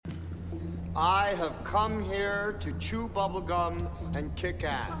I have come here to chew bubblegum and kick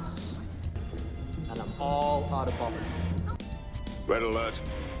ass. And I'm all out of bubblegum. Red alert.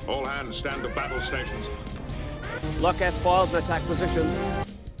 All hands stand to battle stations. Lock S-files and attack positions.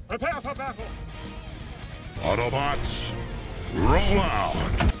 Prepare for battle. Autobots, roll out.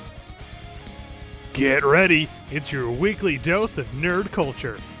 Get ready. It's your weekly dose of nerd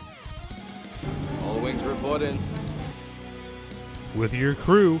culture. All wings report in. With your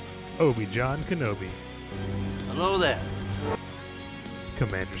crew, Obi-Wan Kenobi, Hello there.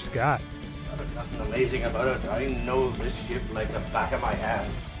 Commander Scott, There's nothing amazing about it. I know this ship like the back of my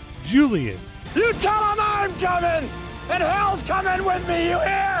hand. Julian, You tell them I'm coming! And hell's coming with me, you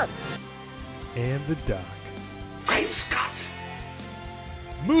hear? and the Doc. Great Scott!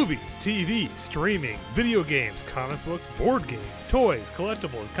 Movies, TV, streaming, video games, comic books, board games, toys,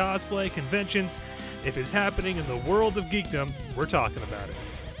 collectibles, cosplay, conventions. If it's happening in the world of geekdom, we're talking about it.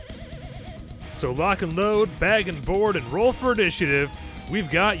 So lock and load, bag and board, and roll for initiative.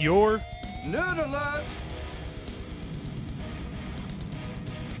 We've got your Nerd alert!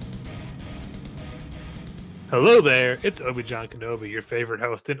 Hello there, it's Obi-Wan Kenobi, your favorite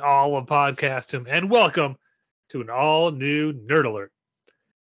host in all of podcastum, and welcome to an all-new Nerd Alert.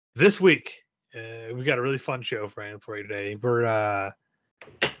 This week, we've got a really fun show for you today.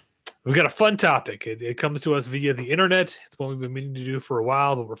 We've got a fun topic. It comes to us via the internet. It's one we've been meaning to do for a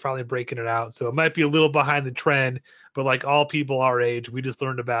while, but we're finally breaking it out. So it might be a little behind the trend, but like all people our age, we just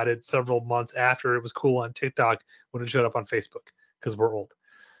learned about it several months after it was cool on TikTok when it showed up on Facebook because we're old.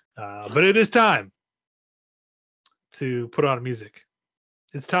 But it is time to put on music.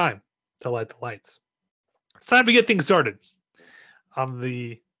 It's time to light the lights. It's time to get things started on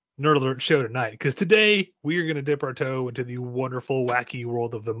the Nerd Alert show tonight, because today we are going to dip our toe into the wonderful, wacky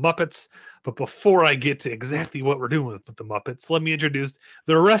world of the Muppets. But before I get to exactly what we're doing with the Muppets, let me introduce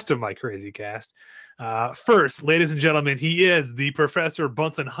the rest of my crazy cast. First, ladies and gentlemen, he is the Professor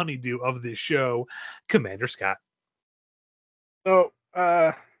Bunsen Honeydew of this show, Commander Scott. So,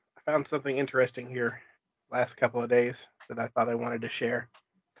 I found something interesting here last couple of days that I thought I wanted to share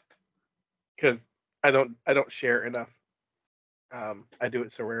because I don't share enough. I do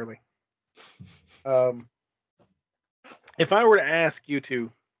it so rarely. If I were to ask you to,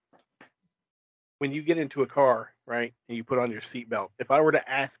 when you get into a car, right, and you put on your seatbelt, if I were to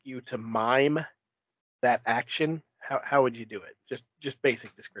ask you to mime that action, how would you do it? Just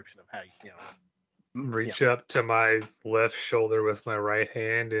basic description of how you Reach up to my left shoulder with my right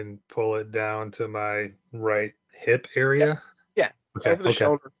hand and pull it down to my right hip area. Yeah. Over the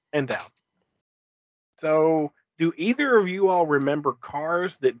shoulder and down. So, do either of you all remember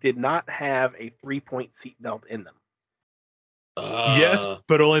cars that did not have a 3-point seatbelt in them? Yes,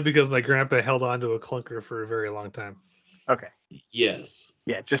 but only because my grandpa held on to a clunker for a very long time. Okay. Yes.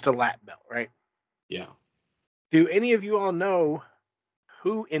 Yeah, just a lap belt, right? Yeah. Do any of you all know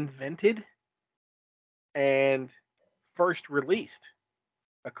who invented and first released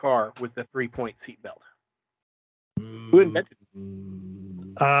a car with the 3-point seatbelt? Who invented it?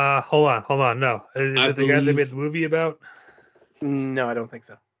 Hold on. No. Is it the guy they made the movie about? No, I don't think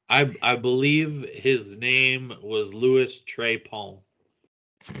so. I believe his name was Louis Trépon.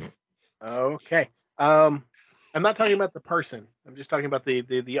 Okay. I'm not talking about the person. I'm just talking about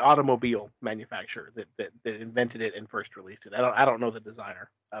the automobile manufacturer that invented it and first released it. I don't know the designer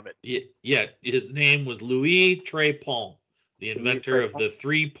of it. Yeah, his name was Louis Trépon, the inventor of the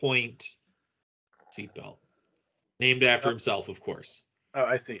 3-point seatbelt. Named after himself, of course. Oh,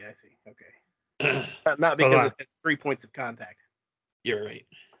 I see. Okay. Not because it has 3 points of contact. You're right.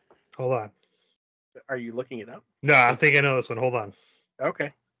 Hold on. Are you looking it up? No, I think I know this one. Hold on.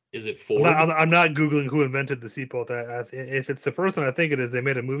 Okay. Is it Ford? I'm not Googling who invented the seatbelt. If it's the person I think it is, they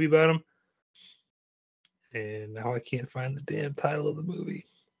made a movie about him. And now I can't find the damn title of the movie.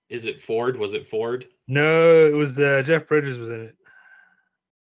 Is it Ford? Was it Ford? No, it was Jeff Bridges was in it.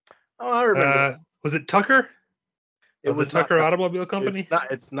 Oh, I remember. Was it Tucker? It was the Tucker Automobile Company?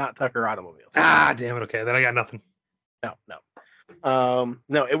 It's not Tucker Automobiles. Ah, damn it. Okay, then I got nothing. No,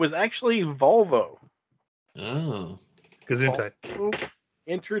 it was actually Volvo. Oh. Gesundheit. Volvo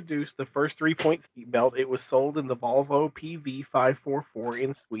introduced the first 3-point seatbelt. It was sold in the Volvo PV544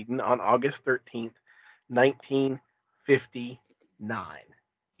 in Sweden on August 13th, 1959.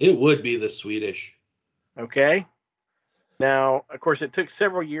 It would be the Swedish. Okay. Now, of course, it took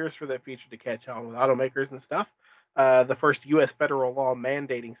several years for that feature to catch on with automakers and stuff. The first U.S. federal law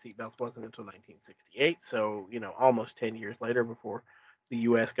mandating seatbelts wasn't until 1968, so, almost 10 years later before the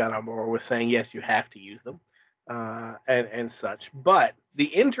U.S. got on board with saying, yes, you have to use them, and such. But the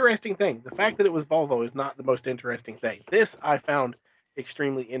interesting thing, the fact that it was Volvo is not the most interesting thing. This I found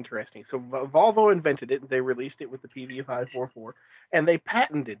extremely interesting. So Volvo invented it, and they released it with the PV544, and they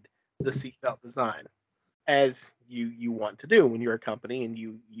patented the seatbelt design, as you want to do when you're a company and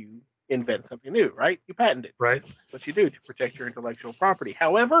you invent something new, right? You patent it. Right. That's what you do to protect your intellectual property.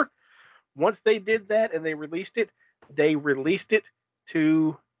 However, once they did that and they released it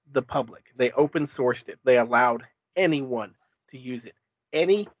to the public. They open sourced it. They allowed anyone to use it.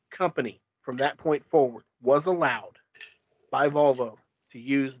 Any company from that point forward was allowed by Volvo to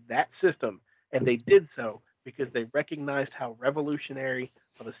use that system, and they did so because they recognized how revolutionary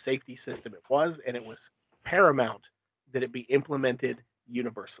of a safety system it was, and it was paramount that it be implemented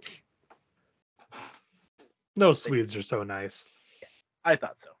universally. Those Swedes are so nice. I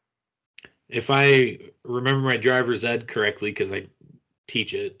thought so. If I remember my driver's ed correctly, because I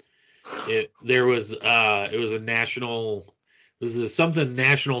teach it, it was a national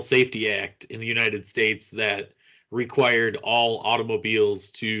safety act in the United States that required all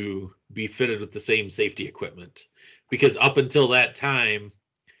automobiles to be fitted with the same safety equipment, because up until that time,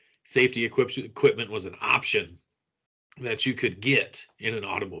 safety equipment was an option that you could get in an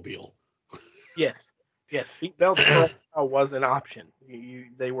automobile. Yes, seatbelts was an option.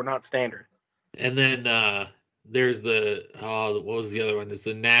 They were not standard. And then there's the what was the other one? It's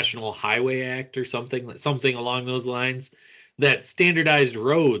the National Highway Act or something along those lines that standardized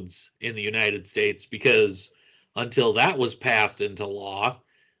roads in the United States, because until that was passed into law,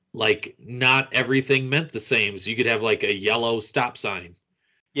 like not everything meant the same. So you could have like a yellow stop sign.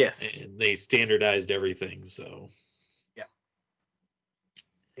 Yes. And they standardized everything. So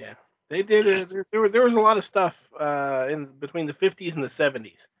yeah, they did. There was a lot of stuff in between the 50s and the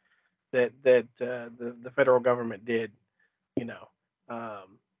 70s that the federal government did,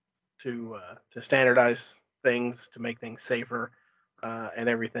 to standardize things, to make things safer, and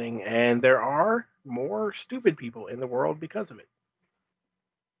everything. And there are more stupid people in the world because of it.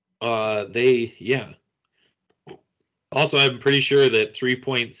 Also, I'm pretty sure that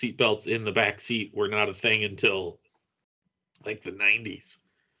 3-point seatbelts in the back seat were not a thing until like the 90s.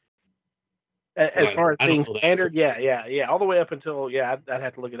 As far as being standard, yeah, all the way up until I'd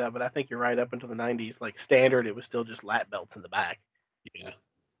have to look it up, but I think you're right. Up until the 90s, like standard, it was still just lap belts in the back. Yeah.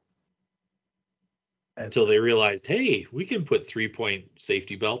 Until they realized, hey, we can put 3-point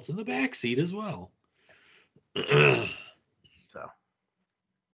safety belts in the back seat as well. So,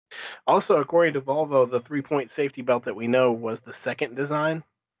 also according to Volvo, the 3-point safety belt that we know was the second design.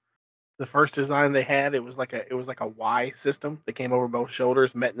 The first design they had, it was like a Y system that came over both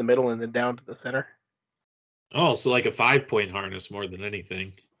shoulders, met in the middle, and then down to the center. Oh, so like a 5-point harness more than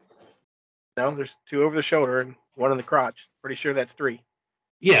anything. No, there's 2 over the shoulder and 1 in the crotch. Pretty sure that's 3.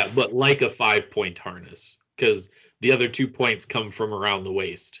 Yeah, but like a 5-point harness, because the other 2 points come from around the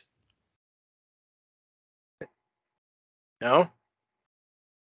waist. No.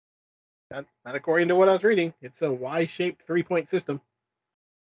 Not according to what I was reading. It's a Y-shaped 3-point system.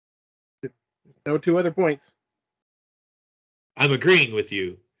 No 2 other points. I'm agreeing with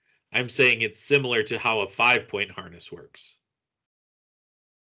you. I'm saying it's similar to how a 5-point harness works.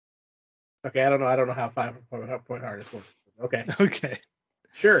 Okay, I don't know how 5-point harness works. Okay. Okay.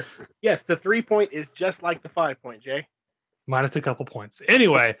 Sure. Yes, the 3-point is just like the 5-point, Jay. Minus a couple points.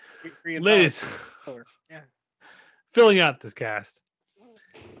 Anyway, ladies, filling out this cast.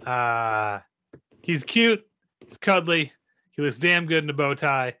 He's cute. He's cuddly. He looks damn good in a bow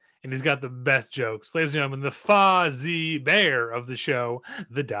tie. And he's got the best jokes. Ladies and gentlemen, the Fozzie Bear of the show,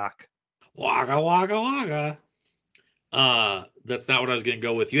 the Doc. Waka, waka, waka. That's not what I was going to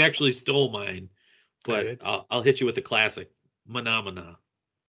go with. You actually stole mine. But I'll hit you with the classic. Phenomena.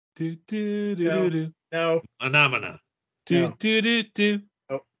 Do, do, do, do, do. No. Phenomena. Do, do, do, do.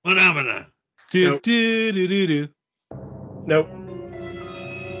 Oh. Phenomena. Do, do, do, do, do. Nope.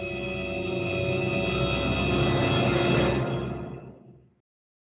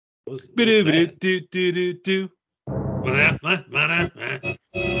 Do, do, do, do. I'm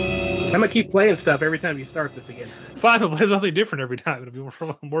gonna keep playing stuff every time you start this again. Fine, but there's nothing different every time. It'll be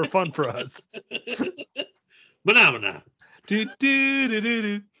more fun for us. Phenomena. Do, do, do, do,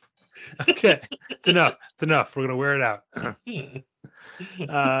 do. Okay, it's enough. It's enough. We're gonna wear it out.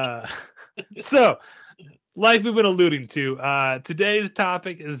 So, like we've been alluding to, today's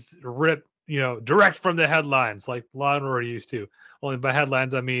topic is ripped, direct from the headlines, like Law and Order used to. Only by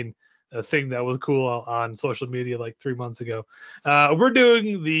headlines, I mean a thing that was cool on social media like 3 months ago. We're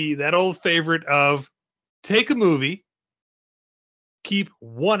doing that old favorite of take a movie, keep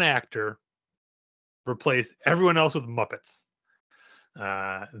one actor, replace everyone else with Muppets.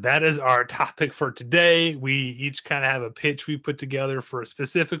 That is our topic for today. We each kind of have a pitch we put together for a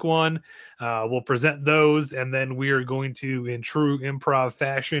specific one. We'll present those, and then we are going to, in true improv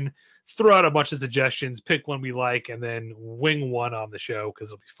fashion, throw out a bunch of suggestions, pick one we like, and then wing one on the show because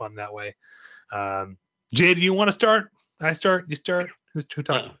it'll be fun that way. Jay, do you want to start? I start? You start? Who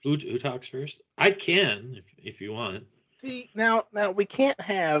talks? Who talks first? I can if you want. See, now we can't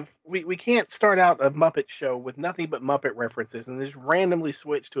start out a Muppet show with nothing but Muppet references and just randomly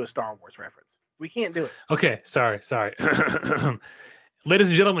switch to a Star Wars reference. We can't do it. Okay, sorry. Ladies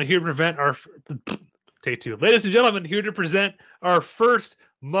and gentlemen, here to present our take two. Ladies and gentlemen, here to present our first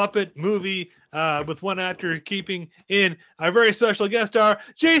Muppet movie with one actor keeping in our very special guest star,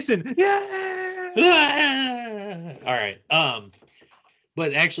 Jason. Yeah. All right.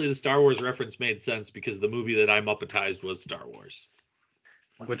 But actually, the Star Wars reference made sense because the movie that I Muppetized was Star Wars.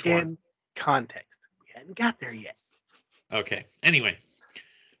 Which one? Context. We hadn't got there yet. Okay. Anyway.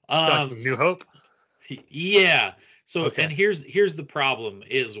 New Hope? Yeah. So, okay. And here's the problem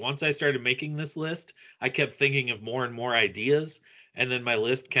is once I started making this list, I kept thinking of more and more ideas, and then my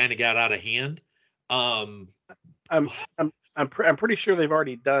list kind of got out of hand. I'm pretty sure they've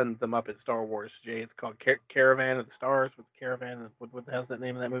already done the Muppet Star Wars, Jay. It's called Caravan of the Stars. With Caravan, what the hell's that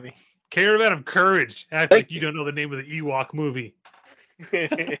name of that movie? Caravan of Courage. Act like you don't know the name of the Ewok movie.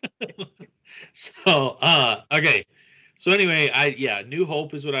 So, okay. So anyway, New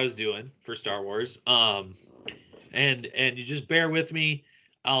Hope is what I was doing for Star Wars. And you just bear with me.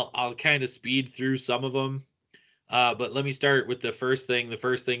 I'll kind of speed through some of them. But let me start with the first thing. The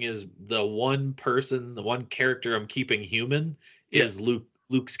first thing is the one character I'm keeping human is Luke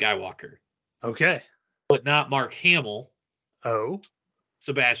Skywalker. Okay. But not Mark Hamill. Oh.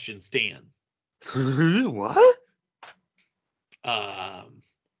 Sebastian Stan. What?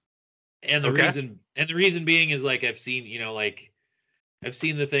 And the reason being is like I've seen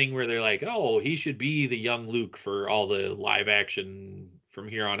the thing where they're like, oh, he should be the young Luke for all the live action from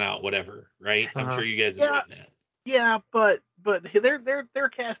here on out, whatever, right? I'm sure you guys have seen that. Yeah, but they're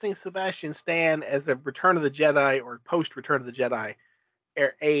casting Sebastian Stan as a Return of the Jedi or post Return of the Jedi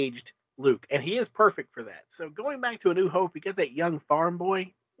aged Luke, and he is perfect for that. So going back to A New Hope, you get that young farm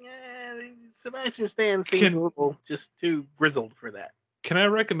boy. Yeah, Sebastian Stan seems a little just too grizzled for that. Can I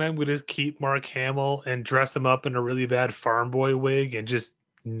recommend we just keep Mark Hamill and dress him up in a really bad farm boy wig and just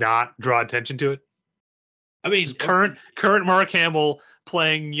not draw attention to it? I mean, just current Mark Hamill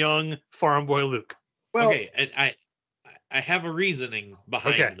playing young farm boy Luke. Well, okay, and I have a reasoning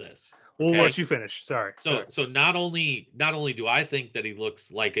behind this. We'll let you finish. Sorry. So not only do I think that he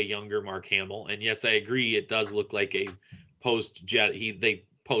looks like a younger Mark Hamill, and yes, I agree, it does look like a post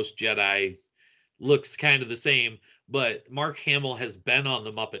Jedi looks kind of the same, but Mark Hamill has been on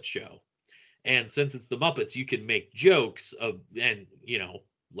the Muppet Show, and since it's the Muppets, you can make jokes and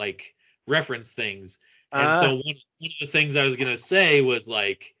like reference things. And so one of the things I was gonna say was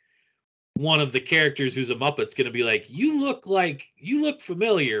like, one of the characters who's a Muppet's going to be like, you look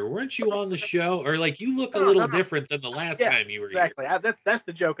familiar. Weren't you on the show? Or like, you look a little different than the last time you were exactly. here. That's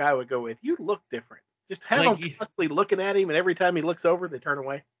the joke I would go with. You look different. Just have them constantly looking at him, and every time he looks over, they turn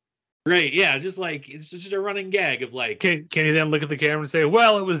away. Right. Yeah. Just like, it's just a running gag of like. Can you then look at the camera and say,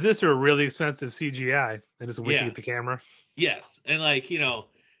 well, it was this or really expensive CGI? And just winking at the camera. Yes. And like, we didn't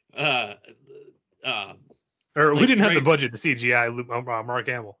have the budget to CGI Mark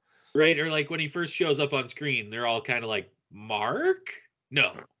Hamill. Right, or like when he first shows up on screen, they're all kind of like, Mark?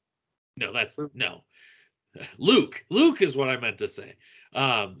 No, that's no. Luke is what I meant to say.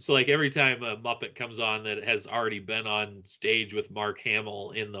 So like every time a Muppet comes on that has already been on stage with Mark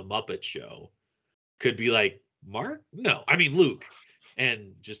Hamill in the Muppet Show, could be like, Mark? No, I mean Luke,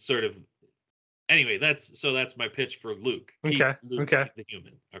 and just sort of. Anyway, that's my pitch for Luke. Okay. Luke, the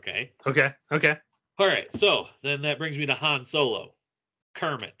human. Okay. All right. So then that brings me to Han Solo,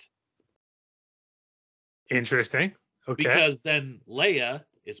 Kermit. Interesting. Okay. Because then Leia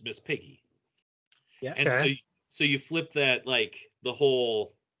is Miss Piggy. Yeah. And so you flip that, like the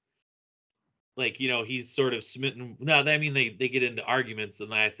whole, like, he's sort of smitten. No, I mean they get into arguments,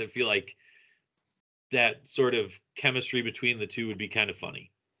 and I feel like that sort of chemistry between the two would be kind of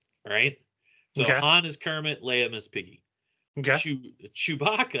funny. All right. So Han is Kermit, Leia Miss Piggy. Okay.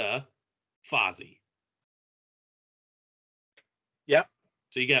 Chewbacca, Fozzie. Yep.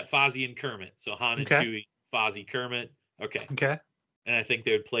 So you got Fozzie and Kermit. So Han and Chewie, Fozzie, Kermit. Okay. And I think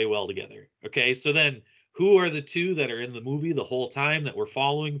they would play well together. Okay. So then who are the two that are in the movie the whole time that we're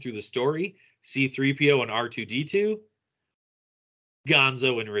following through the story? C-3PO and R2-D2?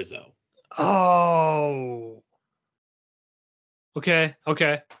 Gonzo and Rizzo. Oh. Okay.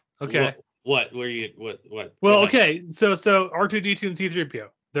 What? Where you? What? Well, what okay. So R2D2 and C3PO.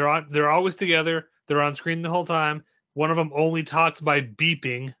 They're always together. They're on screen the whole time. One of them only talks by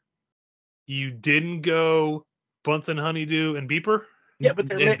beeping. You didn't go Bunsen Honeydew and Beeper? Yeah,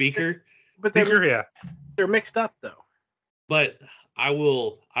 but and Beaker. Beaker, yeah. They're mixed up though. But I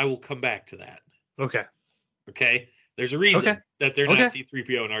will come back to that. Okay. Okay. There's a reason that they're not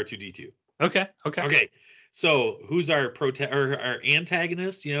C3PO and R2D2. Okay. Okay. So who's our our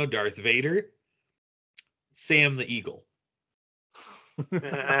antagonist? You know, Darth Vader. Sam the Eagle.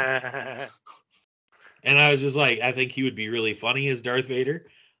 And I was just like, I think he would be really funny as Darth Vader.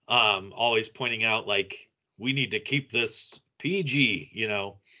 Always pointing out like we need to keep this PG, you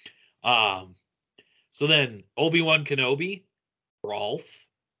know. So then Obi-Wan Kenobi, Rolf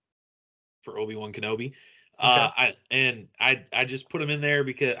for Obi-Wan Kenobi. I just put them in there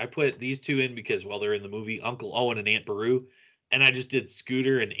because I put these two in because while they're in the movie, Uncle Owen and Aunt Beru, and I just did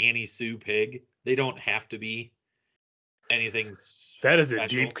Scooter and Annie Sue Pig. They don't have to be anything. That is special. a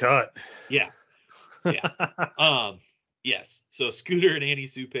deep cut. Yeah. Yes. So Scooter and Annie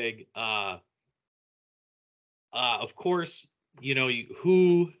Sue Pig. Of course, you know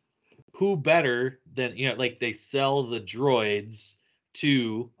who better than like they sell the droids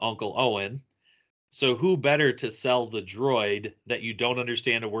to Uncle Owen. So who better to sell the droid that you don't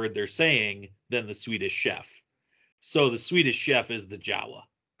understand a word they're saying than the Swedish chef? So the Swedish chef is the Jawa.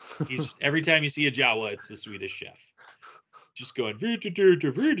 He's just, every time you see a Jawa, it's the Swedish chef. Just going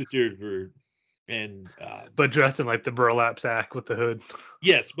and but dressed in like the burlap sack with the hood.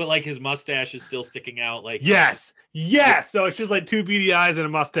 Yes, but like his mustache is still sticking out. Like yes. So it's just like two beady eyes and a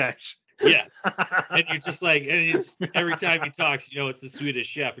mustache. Yes, and you're just like, and every time he talks, it's the Swedish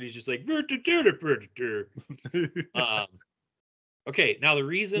chef, and he's just like, okay. Now the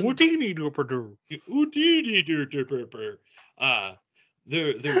reason, the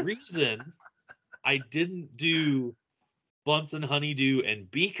reason I didn't do Bunsen Honeydew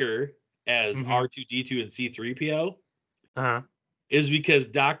and Beaker as R2D2 and C3PO is because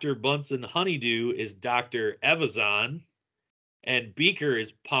Dr. Bunsen Honeydew is Dr. Evazan. And Beaker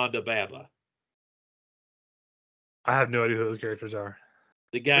is Ponda Baba. I have no idea who those characters are.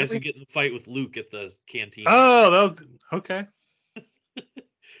 The guys who get in the fight with Luke at the canteen. Oh, that was okay.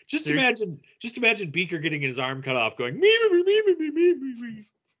 Just imagine Beaker getting his arm cut off, going me.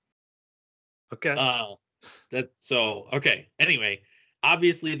 Okay. Okay. Anyway,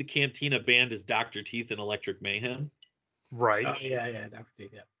 obviously the Cantina band is Dr. Teeth and Electric Mayhem. Right. Oh yeah, Dr.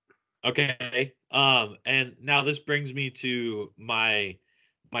 Teeth. Yeah. Okay. And now this brings me to my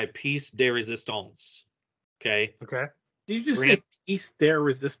piece de resistance. Okay. Did you just say piece de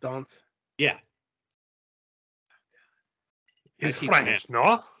resistance? Yeah. It's French,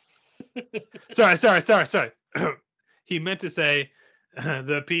 no? Sorry. He meant to say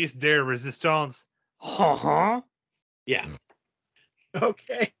the piece de resistance. Yeah.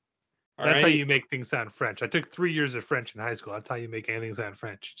 Okay. That's how you make things sound French. I took 3 years of French in high school. That's how you make anything sound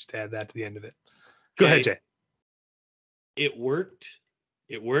French. Just add that to the end of it. Go ahead, Jay. It worked.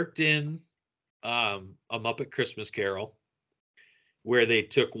 It worked in A Muppet Christmas Carol, where they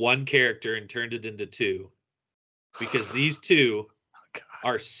took one character and turned it into two, because these two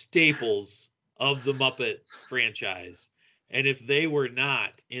are staples of the Muppet franchise. And if they were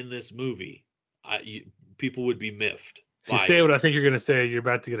not in this movie, people would be miffed. If you say what I think you're going to say, you're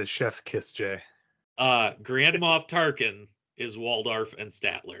about to get a chef's kiss, Jay. Grand Moff Tarkin is Waldorf and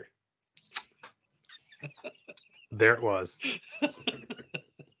Statler. There it was.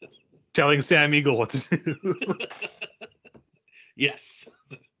 Telling Sam Eagle what to do. Yes.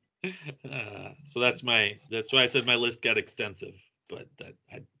 So that's why I said my list got extensive, but that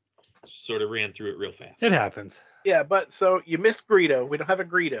I sort of ran through it real fast. It happens. Yeah, but so you missed Greedo. We don't have a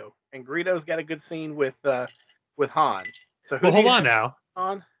Greedo, and Greedo's got a good scene with Han. So hold on now.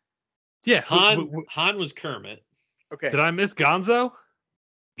 Han? Yeah, Han was Kermit. Okay. Did I miss Gonzo?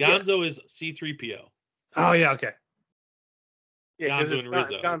 Gonzo is C-3PO. Oh yeah, okay. Yeah, Gonzo and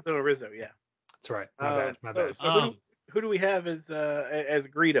Rizzo. Gonzo and Rizzo, yeah. That's right. My bad. So who do we have as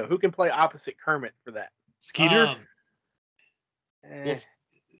Greedo? Who can play opposite Kermit for that? Skeeter?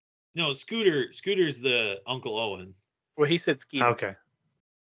 No, Scooter's the Uncle Owen. Well, he said Skeeter. Okay.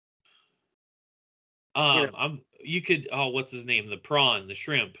 You could what's his name? The prawn, the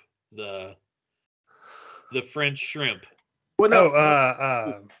shrimp, the French shrimp. Well,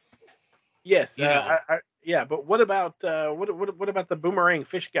 no. Yes. Yeah, but what about what about the boomerang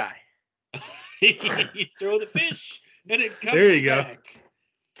fish guy? You throw the fish and it comes there you back.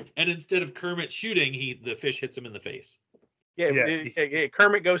 Go. And instead of Kermit shooting, the fish hits him in the face. Yeah, yes.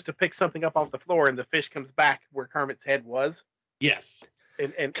 Kermit goes to pick something up off the floor, and the fish comes back where Kermit's head was. Yes.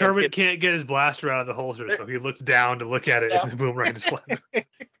 and Kermit can't get his blaster out of the holster, so he looks down to look at it, and the boomerang is flying.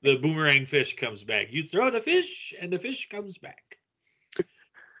 The boomerang fish comes back. You throw the fish, and the fish comes back.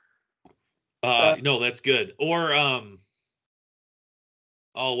 No, that's good. Or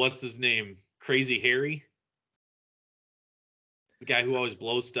what's his name? Crazy Harry, the guy who always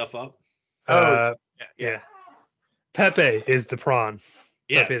blows stuff up. Yeah. Pepe is the prawn.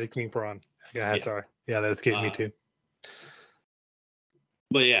 Yes. Pepe the king prawn. Yeah, sorry. Yeah, that escaped me too.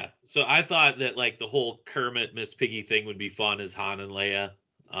 But yeah, so I thought that like the whole Kermit Miss Piggy thing would be fun as Han and Leia,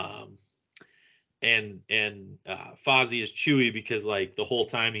 and Fozzie is Chewie because like the whole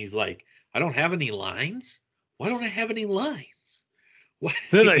time he's like, I don't have any lines. Why don't I have any lines? What?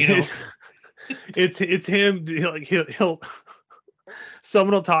 It's him. He'll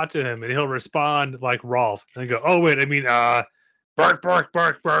someone will talk to him and he'll respond like Rolf and go, oh wait, I mean bark bark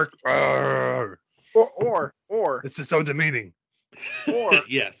bark bark. Or this is so demeaning. Or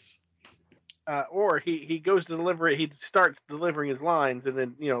yes. Or he goes to deliver it. He starts delivering his lines, and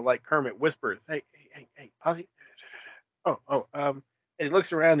then like Kermit whispers, "Hey, Fozzie." And he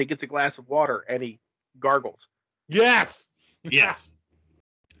looks around. He gets a glass of water and he gargles. Yes. Yes.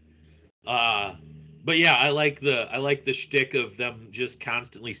 But yeah, I like the shtick of them just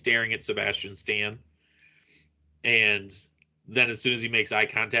constantly staring at Sebastian Stan, and then as soon as he makes eye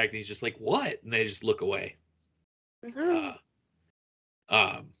contact, he's just like, "What?" and they just look away.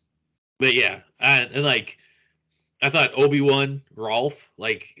 But yeah, and like I thought Obi-Wan Rolf,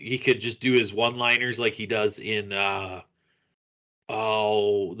 like he could just do his one-liners like he does in the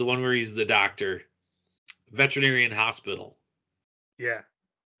one where he's the doctor, Veterinarian Hospital. Yeah,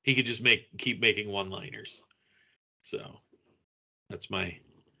 he could just keep making one-liners. So that's my.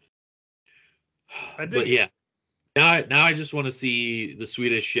 But yeah, now I just want to see the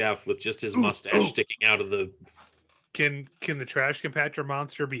Swedish chef with just his mustache sticking out of the. Can the trash compactor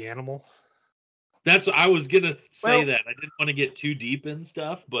monster be animal? That's I was gonna say that. I didn't want to get too deep in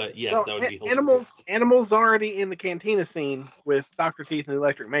stuff, but yes, that would be hilarious. Animals already in the cantina scene with Dr. Teeth and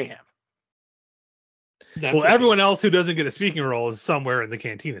Electric Mayhem. Everyone else who doesn't get a speaking role is somewhere in the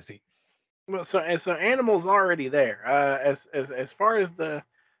cantina scene. Well, so Animal's already there. As far as the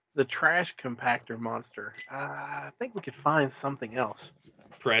trash compactor monster, I think we could find something else.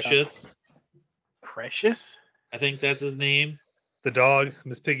 Precious. Precious. I think that's his name. The dog,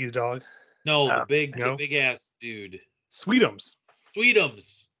 Miss Piggy's dog. No, the big ass dude. Sweetums.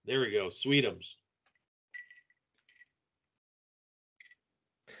 Sweetums. There we go. Sweetums.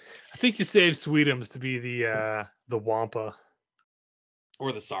 I think you saved Sweetums to be the Wampa.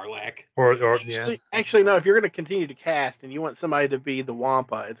 Or the Sarlacc. Actually, no. If you're going to continue to cast and you want somebody to be the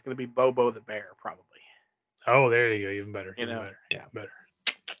Wampa, it's going to be Bobo the bear, probably. Oh, there you go. Even better. Better.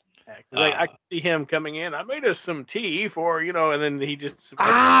 I can see him coming in. I made us some tea for, and then he just.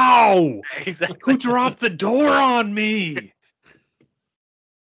 Ow! Exactly. Who dropped the door on me?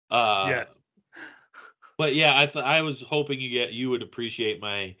 Yes. But yeah, I was hoping you would appreciate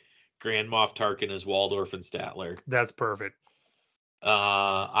my Grand Moff Tarkin as Waldorf and Statler. That's perfect.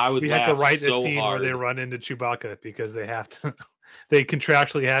 I would. We have to write the scene where they run into Chewbacca because they have to. They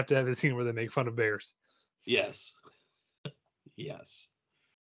contractually have to have a scene where they make fun of bears. Yes. Yes.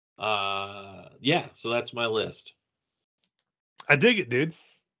 Yeah. So that's my list. I dig it, dude.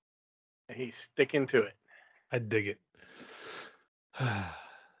 He's sticking to it. I dig it.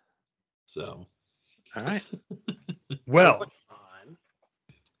 So. All right. Well.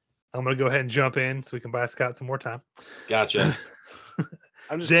 I'm going to go ahead and jump in so we can buy Scott some more time. Gotcha.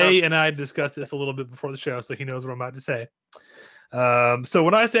 Jay and I discussed this a little bit before the show, so he knows what I'm about to say. So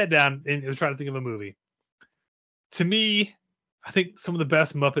when I sat down and was trying to think of a movie, to me, I think some of the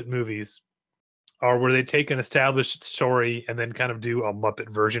best Muppet movies are where they take an established story and then kind of do a Muppet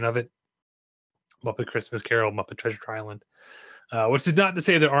version of it. Muppet Christmas Carol, Muppet Treasure Island. Which is not to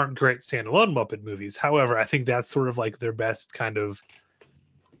say there aren't great standalone Muppet movies. However, I think that's sort of like their best kind of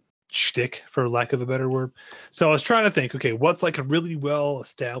shtick, for lack of a better word. So I was trying to think, okay, what's like a really well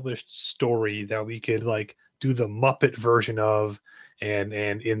established story that we could like do the Muppet version of and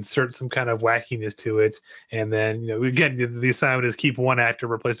insert some kind of wackiness to it. And then, again, the assignment is keep one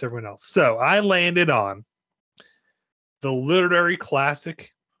actor, replace everyone else. So I landed on the literary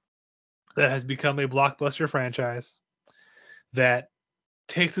classic that has become a blockbuster franchise that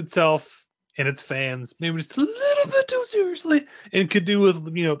takes itself and its fans maybe just a little bit too seriously and could do with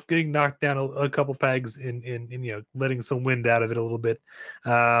getting knocked down a couple pegs in letting some wind out of it a little bit,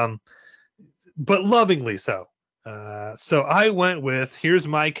 but lovingly so. So I went with, here's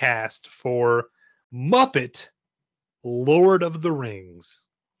my cast for Muppet Lord of the Rings.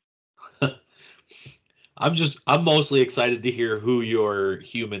 I'm mostly excited to hear who your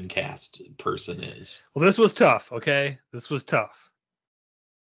human cast person is. Well, this was tough, okay? This was tough.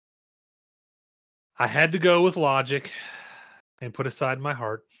 I had to go with logic and put aside my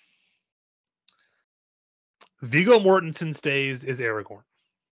heart. Viggo Mortensen stays as Aragorn.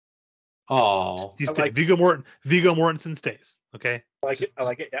 Oh, You I stay. like- Viggo Mortensen stays, okay? I like it. I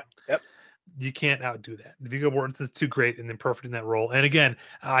like it. Yeah. Yep. You can't outdo that. Viggo Mortensen's too great and then perfect in that role. And again,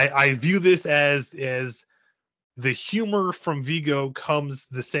 I view this as the humor from Viggo comes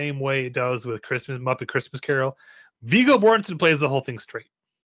the same way it does with Muppet Christmas Carol. Viggo Mortensen plays the whole thing straight.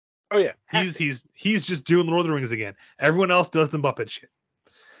 Oh yeah. He's just doing Lord of the Rings again. Everyone else does the Muppet shit.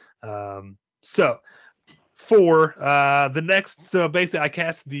 So for the next, so basically I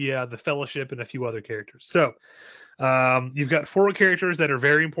cast the Fellowship and a few other characters. So you've got 4 characters that are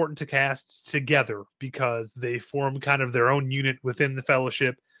very important to cast together because they form kind of their own unit within the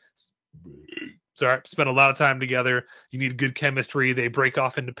Fellowship. Sorry, spend a lot of time together. You need good chemistry. They break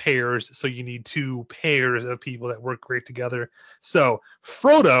off into pairs, so you need 2 pairs of people that work great together. So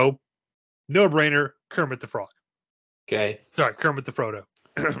Frodo, no brainer, Kermit the Frog. okay. Sorry, Kermit the Frodo.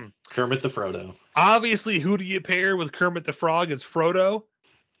 Kermit the Frodo. Obviously, who do you pair with Kermit the Frog as Frodo?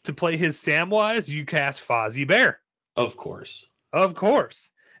 To play his Samwise, you cast Fozzie Bear. Of course. Of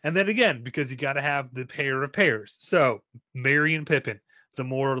course. And then again, because you got to have the pair of pairs. So Merry and Pippin, the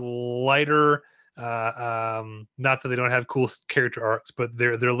more lighter, not that they don't have cool character arcs, but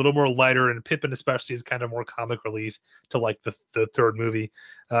they're a little more lighter, and Pippin especially is kind of more comic relief to like the third movie.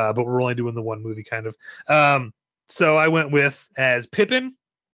 But we're only doing the one movie kind of. So I went with as Pippin,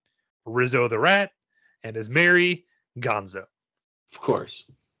 Rizzo the Rat, and as Merry, Gonzo. Of course.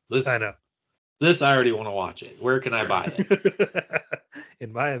 I know. This I already want to watch it. Where can I buy it?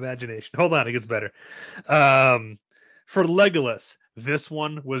 In my imagination. Hold on, it gets better. For Legolas, this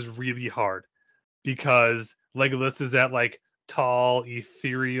one was really hard because Legolas is that like tall,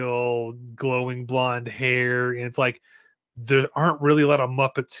 ethereal, glowing blonde hair, and it's like there aren't really a lot of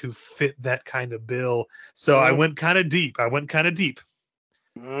Muppets who fit that kind of bill. So I went kind of deep. I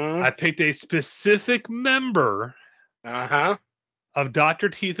picked a specific member of Dr.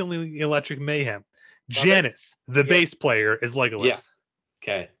 Teeth and the Electric Mayhem. Janice, the bass player, is Legolas. Yeah.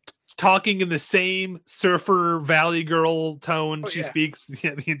 Okay. Talking in the same surfer valley girl tone she speaks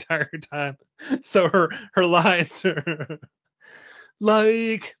the entire time. So her lines are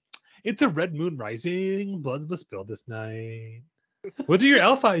like, it's a red moon rising, bloods must spill this night. What do your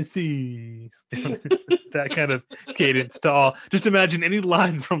elf eyes see? That kind of cadence to all. Just imagine any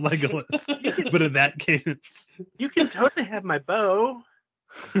line from Legolas, but in that cadence. You can totally have my bow.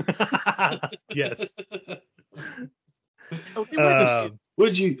 Yes.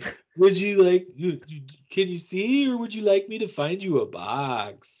 Would you like? Can you see, or would you like me to find you a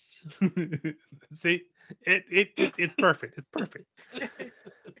box? See, it's perfect. It's perfect.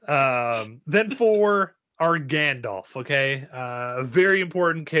 Then for our Gandalf, okay, a very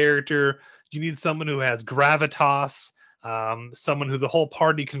important character. You need someone who has gravitas, someone who the whole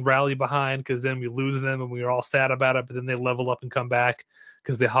party can rally behind, because then we lose them and we're all sad about it, but then they level up and come back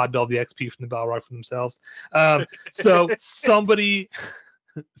because they hot all the XP from the Balrog for themselves. So somebody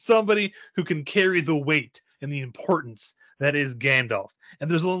who can carry the weight and the importance that is Gandalf.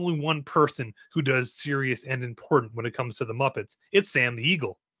 And there's only one person who does serious and important when it comes to the Muppets. It's Sam the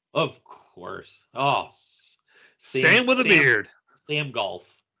Eagle. Of course. Oh, Sam with a beard. Sam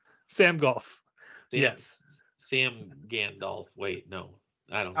Golf. Sam Golf. Yes. Sam Gandalf. Wait, no,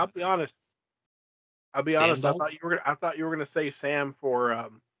 I don't. I'll be honest. I thought you were gonna say Sam for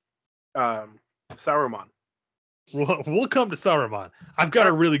Saruman. We'll come to Saruman. I've got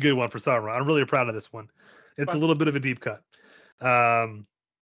a really good one for Saruman. I'm really proud of this one. It's a little bit of a deep cut.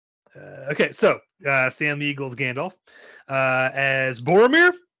 Okay, so Sam the Eagle's Gandalf. As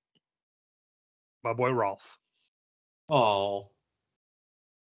Boromir, my boy Rolf. Oh,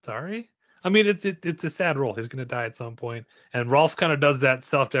 sorry. I mean, it's a sad role. He's going to die at some point, and Rolf kind of does that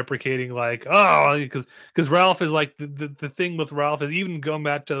self-deprecating, like, oh, because Ralph is like the thing with Ralph is, even going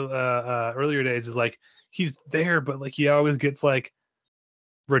back to earlier days, is like he's there, but like he always gets like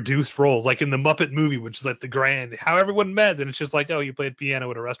reduced roles, like in the Muppet movie, which is like the grand how everyone met, and it's just like, oh, you played piano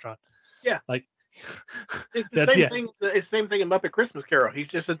at a restaurant. Yeah, like it's the same thing. It's the same thing in Muppet Christmas Carol. He's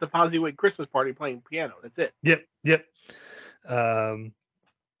just at the Fozziewig Christmas party playing piano. That's it. Yep.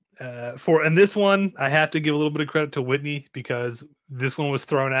 And this one, I have to give a little bit of credit to Whitney, because this one was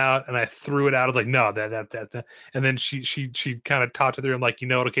thrown out and I threw it out. I was like, no, that's not. And then she kind of talked to her. I'm like, you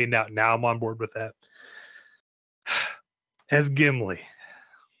know what? Okay, now I'm on board with that. As Gimli,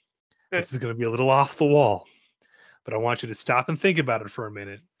 this is going to be a little off the wall, but I want you to stop and think about it for a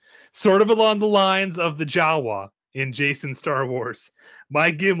minute. Sort of along the lines of the Jawa in Jason Star Wars.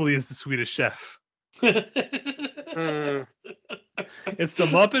 My Gimli is the Swedish chef. Mm. It's the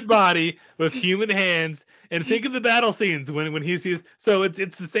Muppet body with human hands. And think of the battle scenes when he's used. So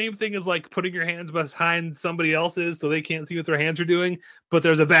it's the same thing as like putting your hands behind somebody else's so they can't see what their hands are doing, but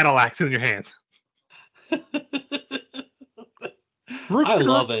there's a battle axe in your hands. I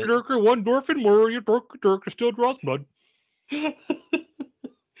love it. One Dorfin warrior, Durker still draws blood.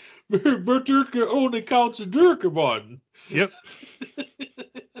 But Durker only counts a Durker one. Yep.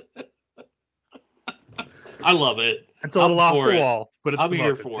 I love it. It's a little off the wall, but it's I'm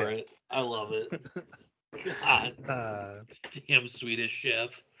here Muppets, for it. I love it. God. Damn Swedish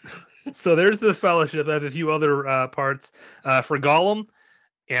chef. So there's the Fellowship. I have a few other parts. For Gollum,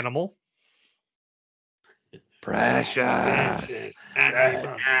 animal. Precious.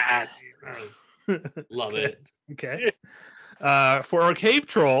 Love it. Okay. For our cave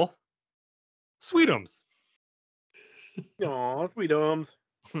troll, Sweetums. Aw, Sweetums.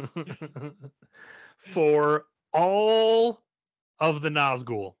 For all of the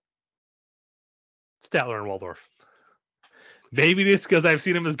Nazgul, Statler and Waldorf. Maybe just because I've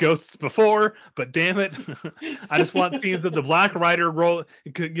seen them as ghosts before, but damn it, I just want scenes of the Black Rider roll,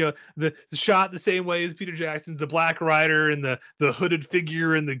 the shot the same way as Peter Jackson's the Black Rider and the hooded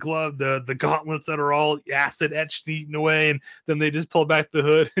figure and the glove, the gauntlets that are all acid etched, eaten away, and then they just pull back the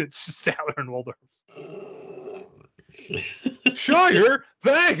hood. And it's just Statler and Waldorf. Shire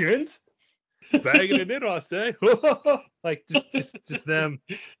Baggins. Bagging it in, I say. Like just them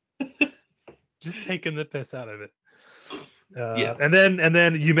just taking the piss out of it. Yeah. And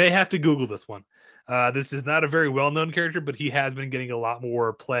then you may have to Google this one. This is not a very well-known character, but he has been getting a lot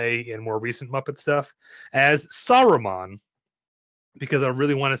more play in more recent Muppet stuff as Saruman, because I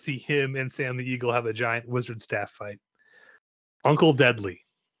really want to see him and Sam the Eagle have a giant wizard staff fight. Uncle Deadly.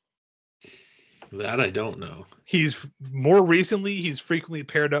 That I don't know. He's frequently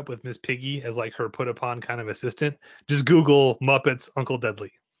paired up with Miss Piggy as like her put upon kind of assistant. Just Google Muppets Uncle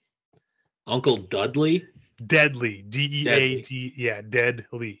Deadly. Uncle Dudley? Deadly. D-E-A-D. Yeah,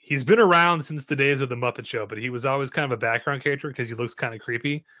 Deadly. He's been around since the days of the Muppet Show, but he was always kind of a background character because he looks kind of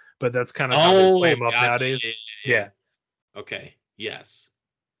creepy. But that's kind of how they play him up nowadays. Yeah. Okay. Yes.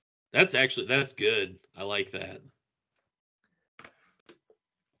 That's good. I like that.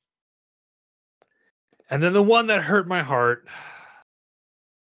 And then the one that hurt my heart,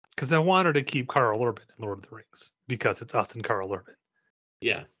 because I wanted to keep Carl Urban in Lord of the Rings, because it's us and Carl Urban.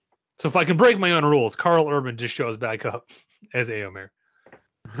 Yeah. So if I can break my own rules, Carl Urban just shows back up as Eomer.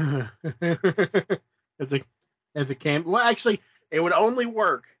 as a cam. Well, actually, it would only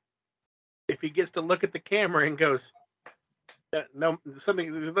work if he gets to look at the camera and goes, "No, no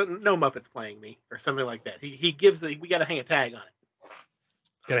Muppets playing me," or something like that. He gives we got to hang a tag on it.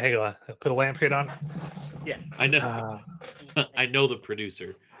 Gotta put a lampshade on it. Yeah, I know. I know the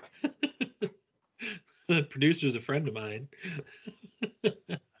producer. The producer's a friend of mine.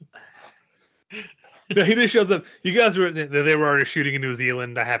 No, he just shows up. You guys they were already shooting in New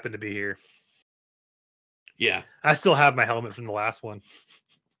Zealand. I happened to be here. Yeah. I still have my helmet from the last one.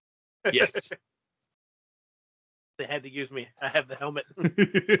 Yes. They had to use me. I have the helmet.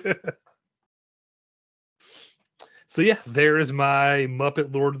 So yeah, there is my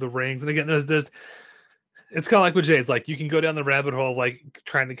Muppet Lord of the Rings. And again, there's it's kind of like with Jay. It's like you can go down the rabbit hole of like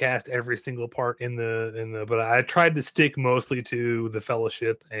trying to cast every single part in the but I tried to stick mostly to the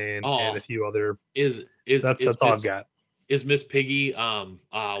Fellowship and a few other. That's all I've got. Is Miss Piggy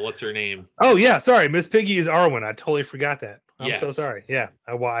what's her name? Oh yeah, sorry, Miss Piggy is Arwen. I totally forgot that. I'm so Yes. sorry. Yeah,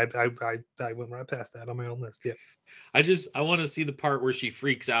 I went right past that on my own list. Yeah. I want to see the part where she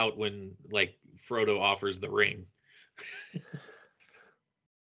freaks out when like Frodo offers the ring.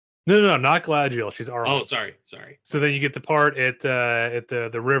 No, not Galadriel. She's Arwen. Oh, sorry. So then you get the part at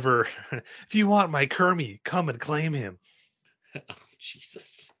the river. If you want my Kermie, come and claim him. Oh,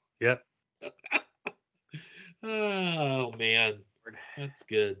 Jesus. Yep. Oh man, that's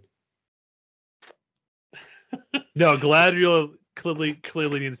good. No, Galadriel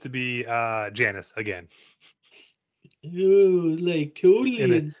clearly needs to be Janice again. Oh, like totally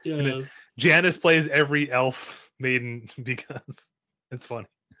and stuff. Janice plays every elf maiden because it's funny.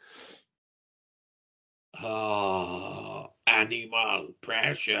 Oh, animal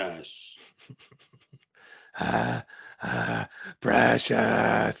precious.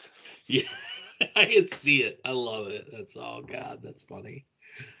 Precious. Yeah, I can see it. I love it. That's God. That's funny.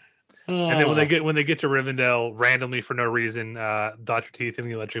 And then when they get to Rivendell, randomly for no reason, Dr. Teeth and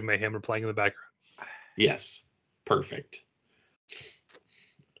the Electric Mayhem are playing in the background. Yes, perfect.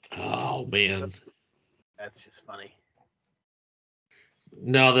 Oh man, that's just funny.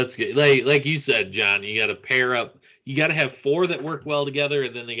 No, that's good. Like you said, John, you got to pair up. You got to have 4 that work well together,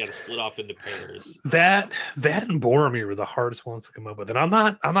 and then they got to split off into pairs. That and Boromir were the hardest ones to come up with, and I'm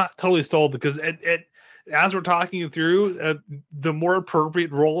not totally sold because it as we're talking through, the more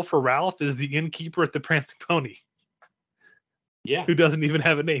appropriate role for Ralph is the innkeeper at the Prancing Pony. Yeah, Who doesn't even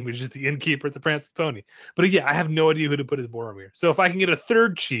have a name, which is just the innkeeper at the Prancing Pony. But yeah, I have no idea who to put as Boromir. So if I can get a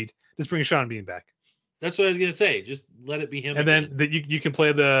third cheat, just bring Sean Bean back. that's what I was gonna say. Just let it be him. And again. then you can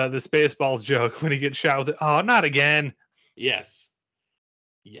play the Spaceballs joke when he gets shot with it. Oh, not again. Yes.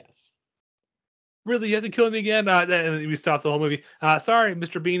 Really, you have to kill me again? And we stop the whole movie. Sorry,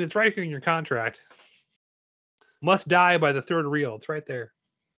 Mr. Bean, it's right here in your contract. Must die by the third reel. It's right there.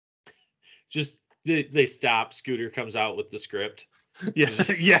 Just they stop. Scooter comes out with the script. Yeah,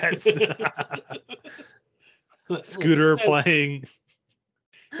 yes. Scooter playing.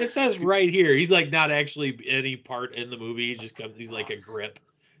 It says right here. He's like not actually any part in the movie. He just comes. He's like a grip.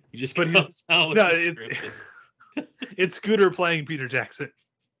 He just comes out with the script. It's Scooter playing Peter Jackson.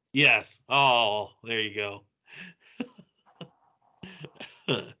 Yes. Oh, there you go.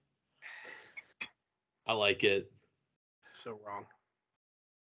 I like it. So wrong.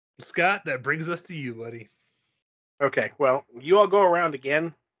 Scott, that brings us to you, buddy. Okay, well, you all go around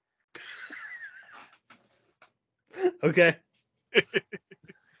again. Okay.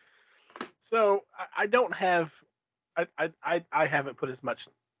 So I don't have, I haven't put as much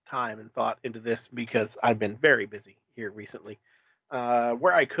time and thought into this because I've been very busy here recently.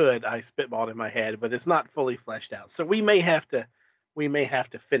 Where I could, I spitballed in my head, but it's not fully fleshed out. So we may have to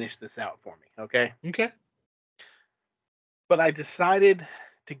finish this out for me. Okay. Okay. But I decided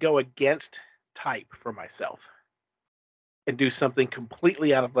to go against type for myself and do something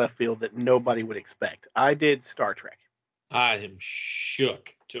completely out of left field that nobody would expect. I did Star Trek. I am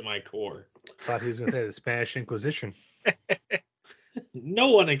shook to my core. Thought he was going to say the Spanish Inquisition. No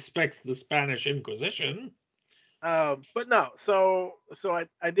one expects the Spanish Inquisition. But no, so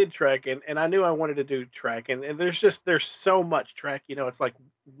I did Trek, and I knew I wanted to do Trek, and there's so much Trek, it's like,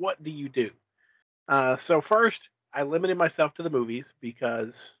 what do you do? So first, I limited myself to the movies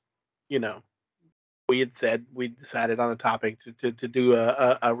because, we decided on a topic to do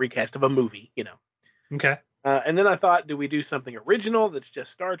a recast of a movie, Okay. And then I thought, do we do something original that's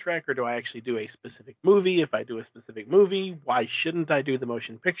just Star Trek, or do I actually do a specific movie? If I do a specific movie, why shouldn't I do the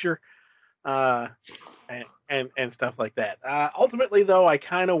motion picture? And stuff like that. Ultimately, though, I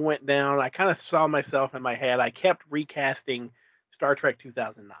kind of went down. I kind of saw myself in my head. I kept recasting Star Trek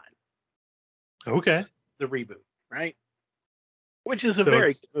 2009. Okay. The reboot, right? Which is a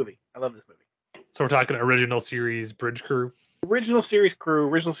very good movie. I love this movie. So we're talking original series bridge crew. Original series crew,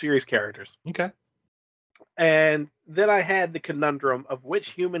 original series characters. Okay. And then I had the conundrum of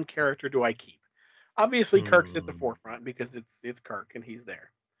which human character do I keep? Obviously, Kirk's at the forefront because it's Kirk and he's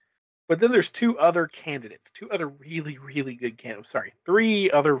there. But then there's 2 other candidates, 2 other really, really good candidates. Sorry, 3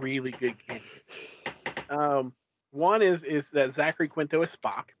 other really good candidates. One is that Zachary Quinto is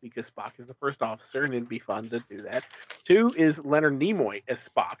Spock, because Spock is the first officer, and it'd be fun to do that. 2 is Leonard Nimoy as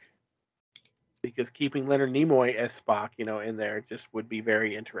Spock, because keeping Leonard Nimoy as Spock, in there just would be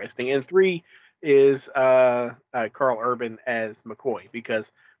very interesting. And 3 is Carl Urban as McCoy,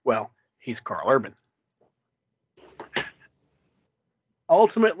 because, well, he's Carl Urban.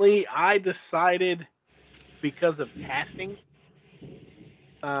 Ultimately, I decided, because of casting,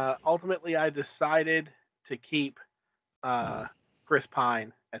 to keep Chris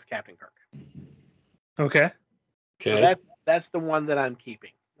Pine as Captain Kirk. Okay. So that's the one that I'm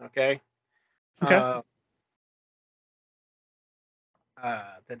keeping. Okay. Okay.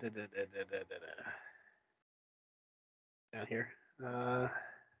 Down here.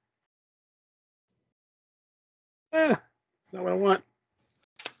 That's not what I want.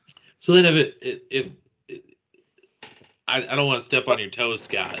 So then, if I don't want to step on your toes,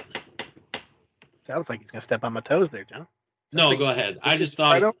 Scott. Sounds like he's gonna step on my toes there, John. No, go ahead. I just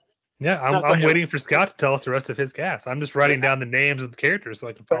thought. Yeah, I'm waiting for Scott to tell us the rest of his cast. I'm just writing down the names of the characters so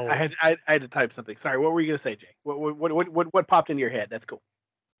I can follow. I had to type something. Sorry, what were you gonna say, Jay? What popped into your head? That's cool.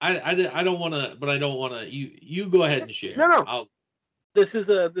 I don't want to, but I don't want to. You go ahead and share. No. This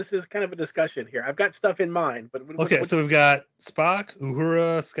is kind of a discussion here. I've got stuff in mind, but so we've got Spock,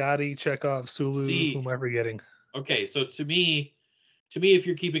 Uhura, Scotty, Chekhov, Sulu. Who am I forgetting? Okay, so to me, if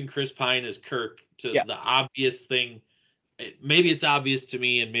you're keeping Chris Pine as Kirk, the obvious thing, maybe it's obvious to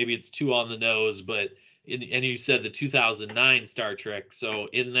me, and maybe it's too on the nose, but and you said the 2009 Star Trek, so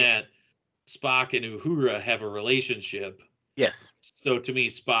in that, Spock and Uhura have a relationship. Yes. So to me,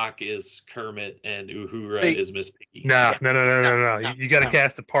 Spock is Kermit and Uhura is Miss Piggy. No. You got to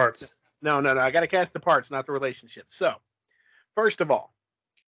cast the parts. No. I got to cast the parts, not the relationship. So, first of all,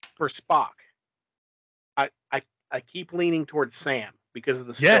 for Spock, I keep leaning towards Sam because of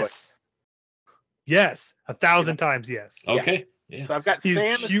the stoic. Yes, 1,000 times yes. Okay. Yeah. So I've got He's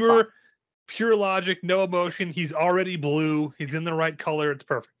Sam as Spock. pure logic, no emotion. He's already blue. He's in the right color. It's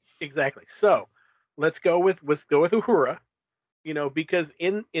perfect. Exactly. So let's go with Uhura. You know, because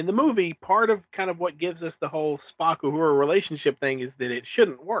in the movie, part of kind of what gives us the whole Spock Uhura relationship thing is that it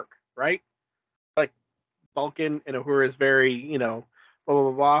shouldn't work, right? Like Vulcan and Uhura is very, you know, blah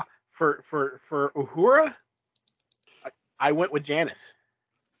blah blah. For Uhura, I went with Janice.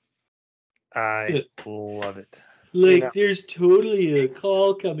 I love it. Like, you know, there's totally a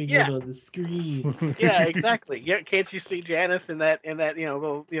call coming yeah. in on the screen. Yeah, exactly. Yeah, can't you see Janice in that you know,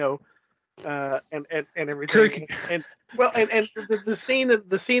 little, you know, and everything. Kirk. And the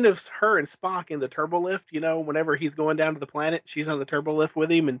scene of her and Spock in the turbo lift, you know, whenever he's going down to the planet, she's on the turbo lift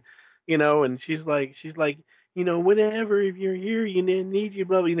with him, and you know, and she's like, you know, whenever if you're here, you need you,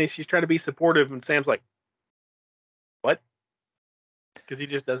 blah, blah, you know, she's trying to be supportive, and Sam's like, what? Because he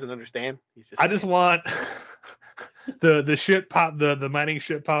just doesn't understand. I just want the ship pop, the mining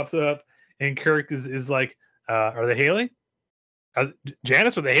ship pops up, and Kirk is like, are they hailing?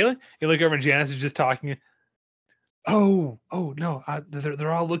 Janice, are they hailing? You look over and Janice is just talking. Oh no,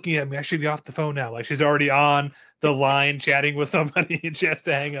 they're all looking at me. I should be off the phone now. Like she's already on the line chatting with somebody and she has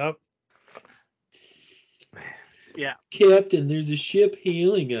to hang up. Yeah, Captain, there's a ship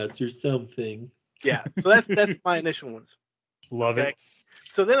hailing us or something. Yeah, so that's my initial ones. Love it.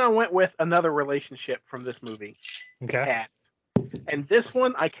 So then I went with another relationship from this movie. Okay. Cast. And this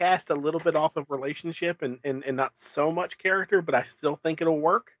one I cast a little bit off of relationship and not so much character, but I still think it'll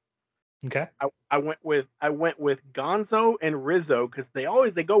work. Okay. I went with Gonzo and Rizzo because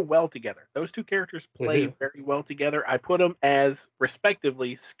they go well together. Those two characters play very well together. I put them as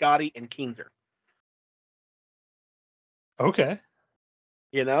respectively Scotty and Keenser. Okay.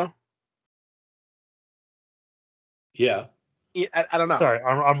 You know? Yeah. I don't know. Sorry,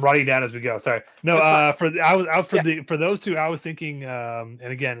 I'm writing down as we go. Sorry. No, for those two, I was thinking, and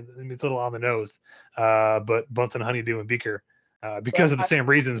again, it's a little on the nose, but Bunsen, Honeydew, and Beaker, because of the same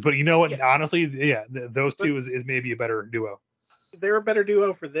reasons. But you know what? Yes. Honestly, yeah, those two is maybe a better duo. They're a better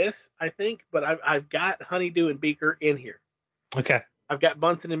duo for this, I think. But I've got Honeydew and Beaker in here. Okay. I've got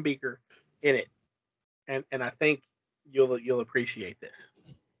Bunsen and Beaker in it, and I think you'll appreciate this.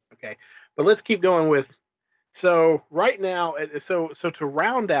 Okay, but let's keep going with. So right now, so to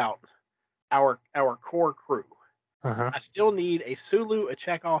round out our core crew, I still need a Sulu, a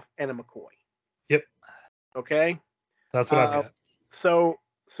Chekhov, and a McCoy. Yep. Okay. That's what I've got. So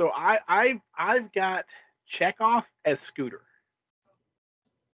I've got Chekhov as Scooter.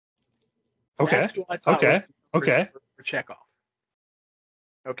 Okay. That's what I thought for Chekhov.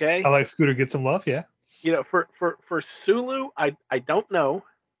 Okay. I like Scooter. Get some love. Yeah. You know, for Sulu, I don't know.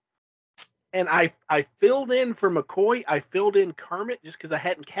 And I filled in for McCoy. I filled in Kermit just because I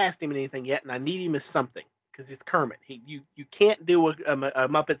hadn't cast him in anything yet, and I need him as something because it's Kermit. You can't do a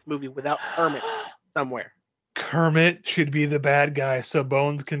Muppets movie without Kermit somewhere. Kermit should be the bad guy, so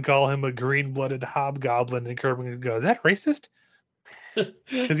Bones can call him a green-blooded hobgoblin, and Kermit can go, "Is that racist?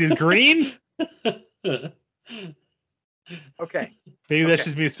 Because he's green." Okay. Maybe that's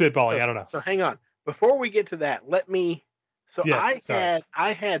just me spitballing. I don't know. So hang on. Before we get to that, let me. So yes,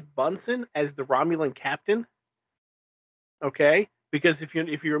 I had Bunsen as the Romulan captain. Okay, because if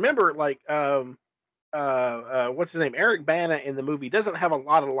you remember, like what's his name, Eric Bana in the movie doesn't have a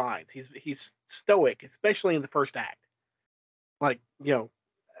lot of lines. He's stoic, especially in the first act. Like, you know,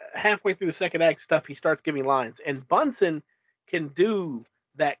 halfway through the second act stuff, he starts giving lines, and Bunsen can do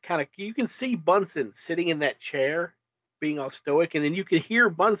that kind of. You can see Bunsen sitting in that chair, being all stoic, and then you can hear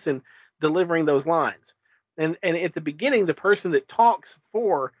Bunsen delivering those lines. And at the beginning, the person that talks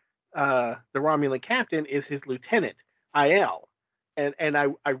for the Romulan captain is his lieutenant, Il. And I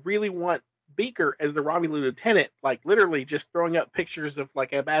really want Beaker as the Romulan lieutenant, like literally just throwing up pictures of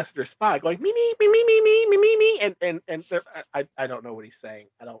like Ambassador Spock going me me me me me me me me me and I don't know what he's saying.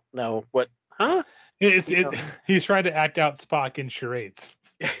 I don't know what he's trying to act out Spock in charades.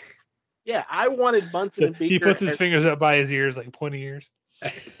 Yeah, I wanted Bunsen and Beaker. He puts his fingers up by his ears like pointy ears.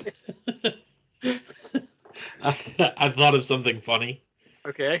 I thought of something funny.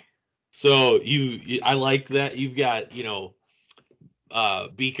 Okay. So I like that you've got, you know,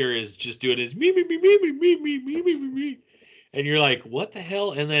 Beaker is just doing his me, and you're like, what the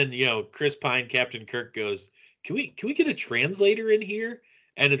hell? And then, you know, Chris Pine, Captain Kirk goes, can we get a translator in here?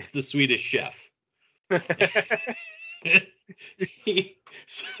 And it's the Swedish chef. So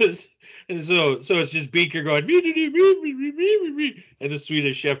it's just Beaker going and the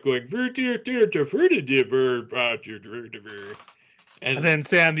Swedish chef going And then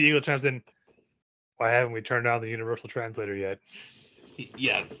Sam the Eagle chimes in, why haven't we turned on the universal translator yet?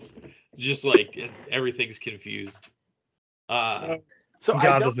 Yes. Just like everything's confused. So I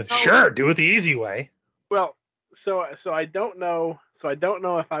Gonzo's don't know. sure, do it the easy way. Well, so I don't know. So I don't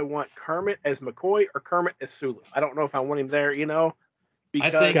know if I want Kermit as McCoy or Kermit as Sulu. I don't know if I want him there.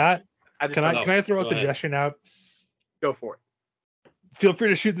 Because Scott, I just can I throw a go ahead. suggestion out? go for it. Feel free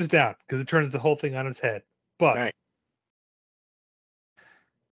to shoot this down because it turns the whole thing on its head. But All right.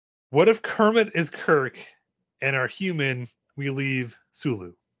 what if Kermit is Kirk and our human we leave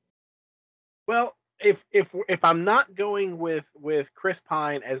Sulu? Well, if I'm not going with Chris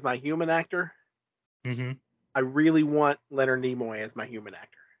Pine as my human actor, Mm-hmm. I really want Leonard Nimoy as my human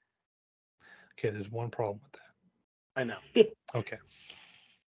actor. Okay, there's one problem with that. I know. Okay.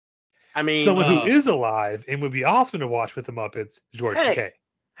 I mean, Someone who is alive and would be awesome to watch with the Muppets is George Takei.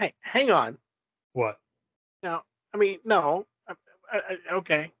 Hey, hang on. What? Now, I mean, no.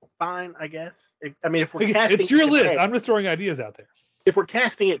 Okay, fine, I guess. If we're casting, it's your it list. today, I'm just throwing ideas out there. if we're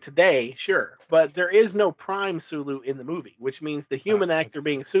casting it today, sure. But there is no prime Sulu in the movie, which means the human actor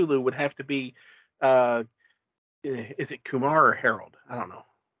being Sulu would have to be, is it Kumar or Harold? I don't know.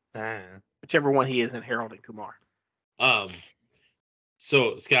 Whichever one he is in Harold and Kumar.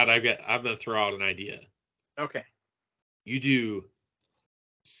 So Scott, I'm gonna throw out an idea. Okay. You do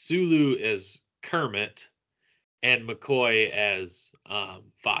Sulu as Kermit and McCoy as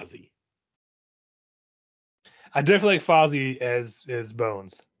Fozzie. I definitely like Fozzie as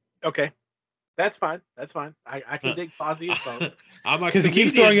Bones. Okay. That's fine. I can dig Fozzie as Bones. I'm a Because he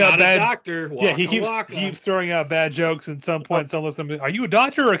keeps comedian, throwing out not bad. a doctor. Yeah, he keeps throwing out bad jokes. And some point, someone listen. Are you a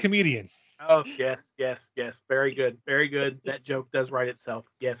doctor or a comedian? Oh, yes. Very good. That joke does write itself.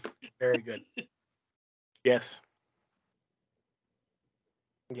 Yes, very good. Yes.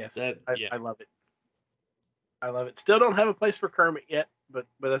 I love it. I love it. Still don't have a place for Kermit yet, but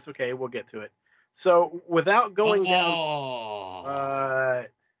that's okay. We'll get to it. So without going down,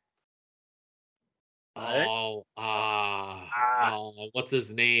 what's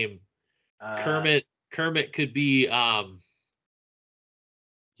his name? Kermit could be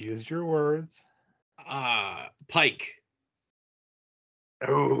use your words. Pike.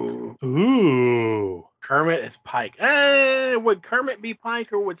 Ooh. Kermit is Pike. Would Kermit be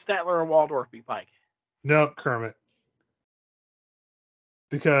Pike or would Statler and Waldorf be Pike? No, Kermit.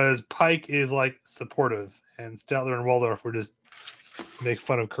 Because Pike is like supportive, and Statler and Waldorf would just make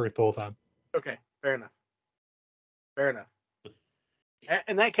fun of Kirk the whole time. Okay, fair enough.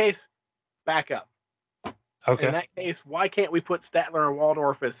 In that case, back up. Okay. In that case, why can't we put Statler and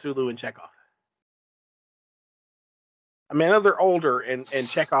Waldorf as Sulu and Chekhov? I mean, I know they're older, and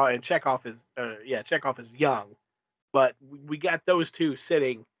Chekhov is Chekhov is young, but we got those two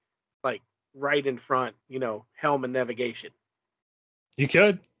sitting like right in front, helm and navigation. You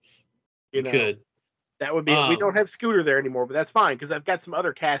could. You could. That would be. We don't have Scooter there anymore, but that's fine because I've got some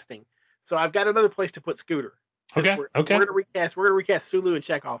other casting. So I've got another place to put Scooter. Okay. We're gonna recast Sulu and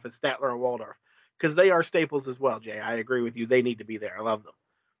Chekhov as Statler and Waldorf because they are staples as well. Jay, I agree with you. They need to be there. I love them.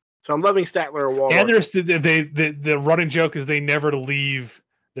 So I'm loving Statler and Waldorf. And there's the running joke is they never leave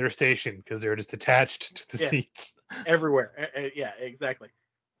their station because they're just attached to the seats everywhere. Yeah, exactly.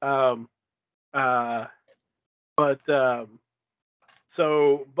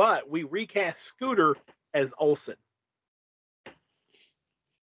 But we recast Scooter as Olsen.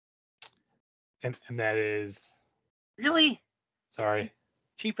 And that is really sorry.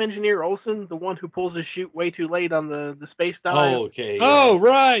 Chief Engineer Olsen, the one who pulls his chute way too late on the space dive. Oh, okay. Yeah. Oh,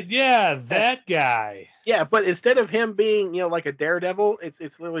 right. Yeah, that guy. Yeah, but instead of him being, like a daredevil, it's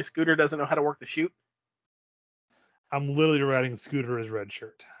literally Scooter doesn't know how to work the chute. I'm literally writing Scooter as red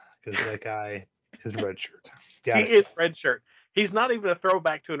shirt because that guy is red shirt. He is red shirt. He's not even a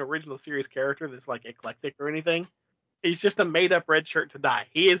throwback to an original series character that's like eclectic or anything. He's just a made up red shirt to die.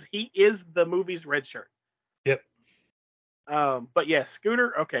 He is the movie's red shirt. Yep. But yes,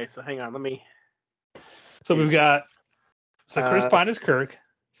 Scooter. Okay, so hang on, let me. So we've got Chris Pine is Kirk,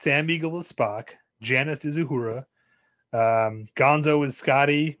 Sam Eagle is Spock, Janice is Uhura, Gonzo is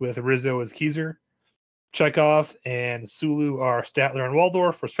Scotty with Rizzo as Keezer, Chekhov and Sulu are Statler and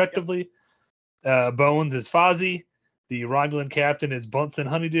Waldorf respectively. Yep. Bones is Fozzie, the Romulan captain is Bunsen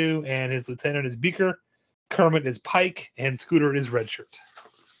Honeydew, and his lieutenant is Beaker. Kermit is Pike, and Scooter is Redshirt.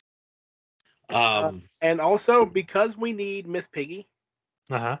 And also, because we need Miss Piggy,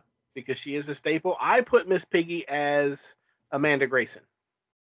 because she is a staple, I put Miss Piggy as Amanda Grayson,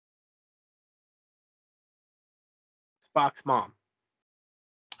 Spock's mom.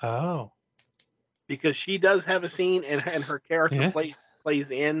 Oh. Because she does have a scene, and her character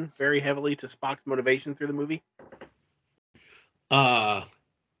plays in very heavily to Spock's motivation through the movie. Yeah.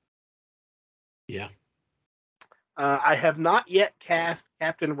 I have not yet cast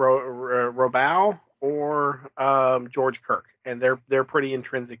Captain Robau or George Kirk, and they're pretty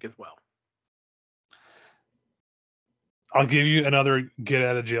intrinsic as well. I'll give you another get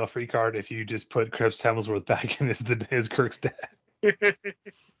out of jail free card if you just put Chris Hemsworth back in as Kirk's dad.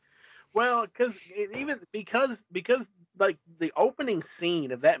 Well, because like the opening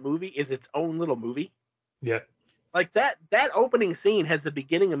scene of that movie is its own little movie. Yeah. Like that opening scene has a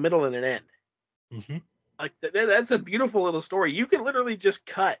beginning, a middle, and an end. Mm-hmm. Like that's a beautiful little story. You can literally just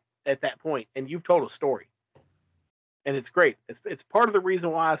cut at that point, and you've told a story, and it's great. It's part of the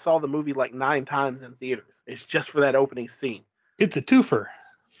reason why I saw the movie like 9 times in theaters. It's just for that opening scene. It's a twofer.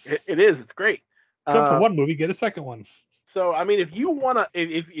 It is. It's great. Come for one movie, get a second one. So I mean, if you wanted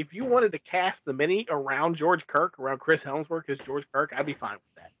to cast the mini around George Kirk, around Chris Hemsworth as George Kirk, I'd be fine with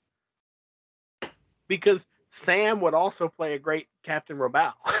that. Because Sam would also play a great Captain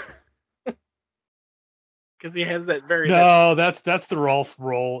Robau. Because he has that very that's the Rolf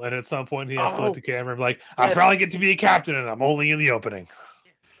role, and at some point he has to look at the camera and be like, I probably get to be a captain, and I'm only in the opening.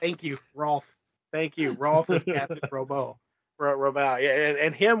 Thank you, Rolf. Thank you, Rolf is Captain Robau. Yeah,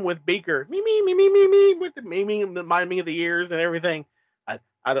 and him with Beaker, me, with the remind me of the ears and everything. I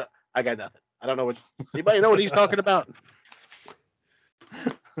got nothing. I don't know what. Anybody know what he's talking about?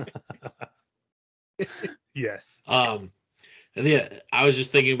 Yes. And yeah, I was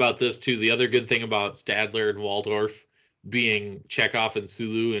just thinking about this too. The other good thing about Stadler and Waldorf being Chekhov and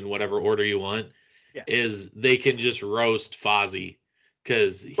Sulu in whatever order you want is they can just roast Fozzie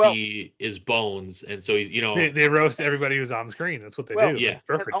because he is Bones, and so he's they roast everybody who's on screen. That's what they do. Yeah,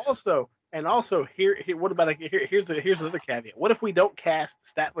 perfect. And also here what about here's another caveat. What if we don't cast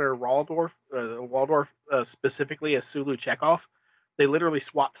Statler or Waldorf specifically as Sulu Chekhov? They literally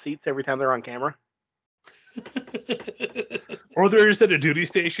swap seats every time they're on camera. Or they're just at a duty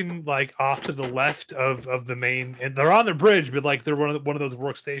station, like off to the left of the main, and they're on the bridge, but like they're one of those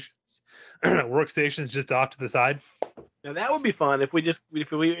workstations just off to the side. Now that would be fun if we just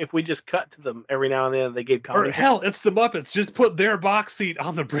cut to them every now and then. They gave comedy. Or hell, it's the Muppets. Just put their box seat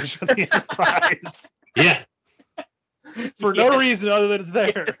on the bridge of the Enterprise. Yeah, for no reason other than it's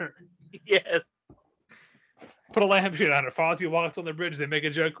there. Yes. Put a lampshade on it. Fozzie walks on the bridge. They make a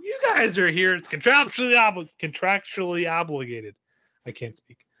joke. You guys are here. It's contractually obligated. I can't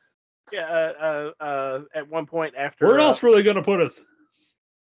speak. Yeah. At one point after. Where else were they going to put us?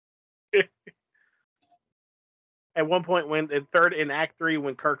 At one point, in Act 3,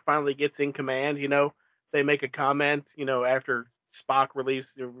 when Kirk finally gets in command, they make a comment, after Spock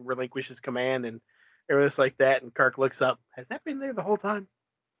relinquishes command and everything like that, and Kirk looks up. Has that been there the whole time?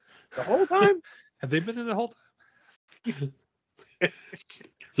 The whole time? Have they been there the whole time?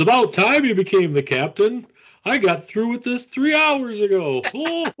 It's about time you became the captain. I got through with this 3 hours ago.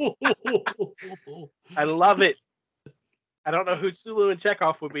 I love it. I don't know who Sulu and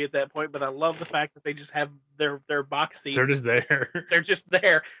Chekhov would be at that point, but I love the fact that they just have their box seat. They're just there. They're just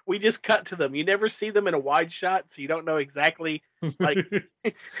there. We just cut to them. You never see them in a wide shot, so you don't know exactly. Like,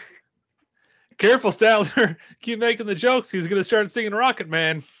 careful, Statler. Keep making the jokes. He's going to start singing Rocket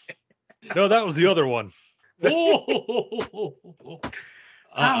Man. No, that was the other one. Oh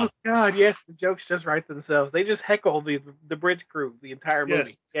God! Yes, the jokes just write themselves. They just heckle the bridge crew the entire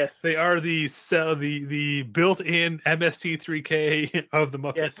movie. Yes, they are the built-in MST3K of the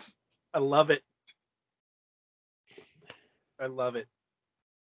Muppets. Yes, I love it. I love it.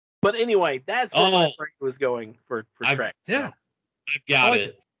 But anyway, that's where my brain was going for Trek. Yeah, I've got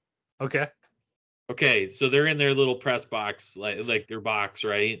it. Okay, so they're in their little press box, like their box,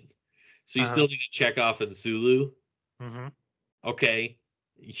 right? So you still need to check off in Sulu. Mm-hmm. Okay.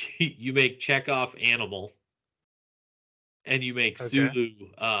 You make Chekhov animal. And you make Sulu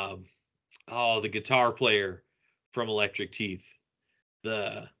the guitar player from Electric Teeth.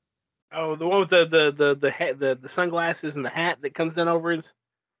 The one with the sunglasses and the hat that comes down over it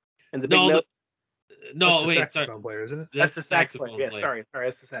and the big nose. No, wait, saxophone player, isn't it? That's the saxophone player. Yeah, sorry,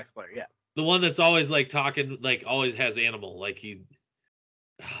 that's the sax player. Yeah. The one that's always like talking, like always has animal, like he.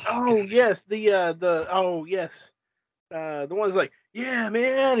 Yes, the one's like, yeah,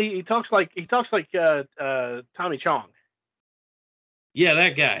 man. He talks like Tommy Chong. Yeah,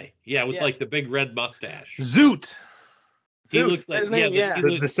 that guy. Yeah, with like the big red mustache. Zoot. He looks like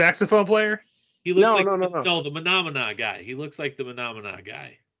the saxophone player. He looks no, the Phenomena guy. He looks like the Phenomena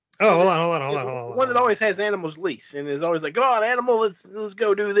guy. Oh, hold on. One that always has animals leash and is always like, "Come on, animal, let's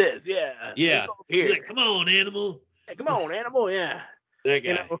go do this." Yeah. Yeah. Like, come on, animal. Hey, come on, animal. Yeah. That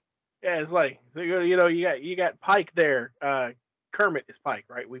guy. Yeah, it's like you got Pike there. Kermit is Pike,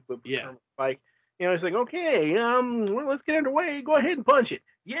 right? We put Kermit Pike. He's like, okay, well, let's get underway. Go ahead and punch it.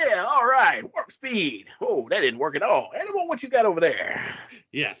 Yeah, all right. Warp speed. Oh, that didn't work at all. Animal, what you got over there?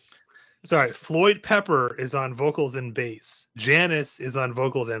 Yes. Sorry, Floyd Pepper is on vocals and bass. Janice is on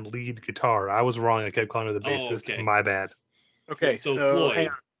vocals and lead guitar. I was wrong. I kept calling her the bassist. okay. My bad. Okay, So hang Floyd.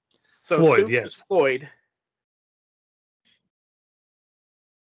 on. So Floyd, Soup yes. is Floyd.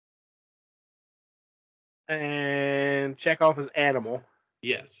 And Chekhov is Animal.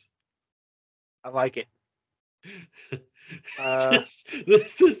 Yes. I like it. Just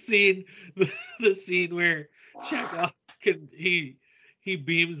the scene, the scene where Chekhov he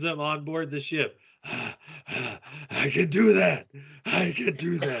beams them on board the ship. I can do that. I can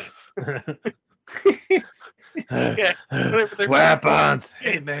do that. Yeah, Weapons.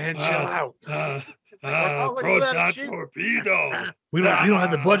 Hey man, chill out. Proton torpedo. We don't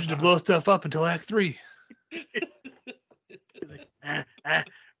have the budget to blow stuff up until Act 3.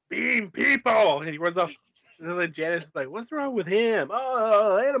 Beam people. And he runs off. And then Janice is like, what's wrong with him?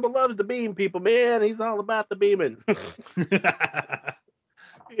 Oh, Animal loves to beam people, man. He's all about the beaming.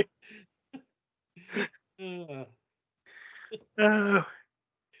 Did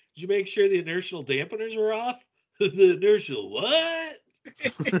you make sure the inertial dampeners were off? The inertial what?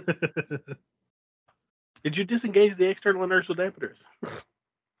 Did you disengage the external inertial dampeners?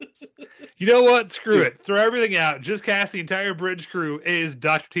 You know what? Screw it. Throw everything out. Just cast the entire bridge crew is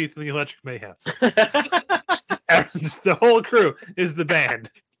Dr. Teeth and the Electric Mayhem. The whole crew is the band.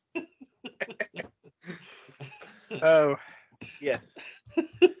 Oh, yes.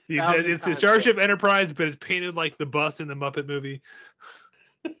 It's the Starship Enterprise, but it's painted like the bus in the Muppet movie.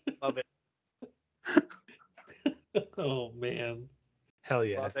 Love it. Oh man. Hell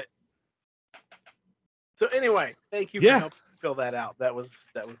yeah. Love it. So anyway, thank you for helping fill that out. That was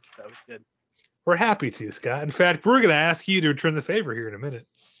good. We're happy to, Scott. In fact, we're going to ask you to return the favor here in a minute.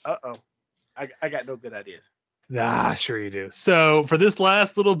 Uh-oh. I got no good ideas. Ah, sure you do. So for this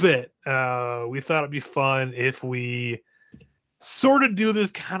last little bit, we thought it'd be fun if we sort of do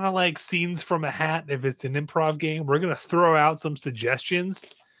this kind of like scenes from a hat. If it's an improv game, we're going to throw out some suggestions,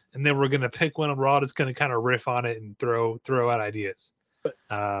 and then we're going to pick one, and we're all just going to kind of riff on it and throw out ideas.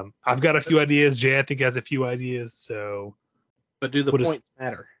 I've got a few ideas. Jay, I think, has a few ideas. So, but do the points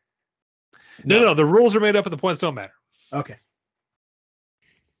matter? No. The rules are made up, and the points don't matter. Okay.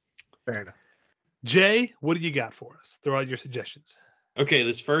 Fair enough. Jay, what do you got for us? Throw out your suggestions. Okay,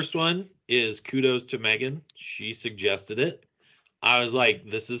 this first one is kudos to Megan. She suggested it. I was like,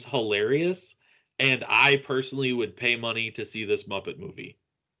 this is hilarious. And I personally would pay money to see this Muppet movie.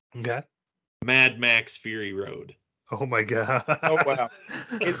 Okay. Mad Max Fury Road. Oh my god. Oh wow.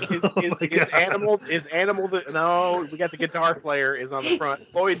 Is Animal the no, we got the guitar player is on the front.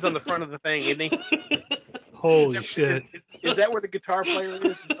 Floyd's on the front of the thing, isn't he? Holy shit. Is that where the guitar player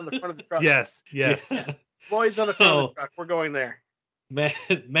is? Is on the front of the truck? Yes. Floyd's on the front of the truck. We're going there. Mad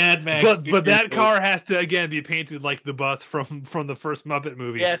Max. But that car has to again be painted like the bus from the first Muppet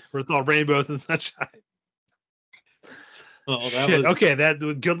movie. Yes. Where it's all rainbows and sunshine. Oh, that Shit. was Okay,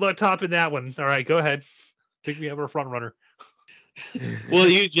 good luck topping that one. All right, go ahead. Pick me up a front runner. Well,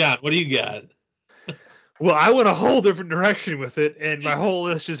 John, what do you got? Well, I went a whole different direction with it, and my whole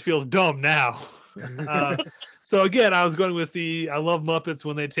list just feels dumb now. So again, I was going with I love Muppets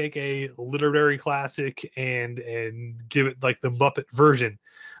when they take a literary classic and give it like the Muppet version.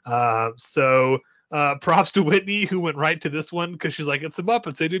 So props to Whitney, who went right to this one because she's like, it's the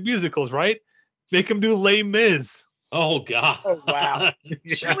Muppets, they do musicals, right? Make them do Les Mis. Oh God! Oh wow!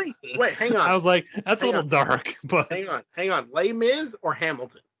 Yeah. Wait, hang on. I was like, that's a little dark, but hang on. Les Mis or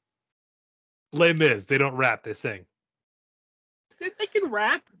Hamilton? Les Mis, they don't rap, they sing. They can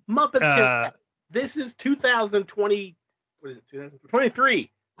rap. Muppets can rap. This is 2020. What is it?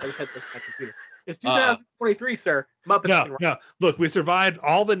 2023. I just had to look at my computer. It's 2023, sir. Muppets can rap. No. Look, we survived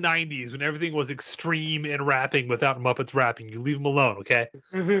all the 90s when everything was extreme in rapping without Muppets rapping. You leave them alone, okay?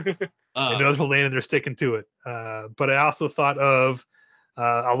 I know they're laying and they're sticking to it. But I also thought of,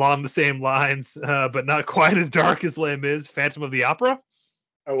 along the same lines, but not quite as dark as Les Mis, Phantom of the Opera.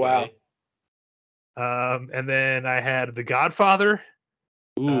 Oh, wow. And then I had The Godfather.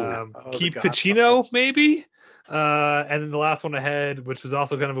 Keep Pacino, maybe. And then the last one I had, which was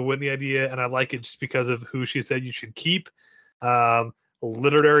also kind of a Whitney idea, and I like it just because of who she said you should keep. A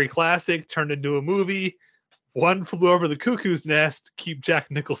literary classic turned into a movie. One Flew Over the Cuckoo's Nest. Keep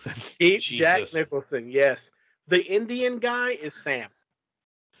Jack Nicholson. Keep Jack Nicholson. Yes. The Indian guy is Sam.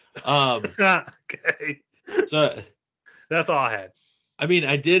 Okay. So that's all I had. I mean,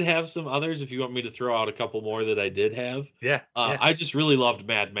 I did have some others. If you want me to throw out a couple more that I did have, yeah. I just really loved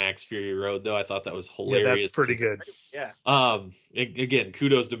Mad Max Fury Road, though. I thought that was hilarious. Yeah, that's pretty good. Yeah. Again,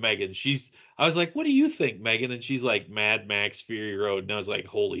 kudos to Megan. I was like, what do you think, Megan? And she's like, Mad Max Fury Road. And I was like,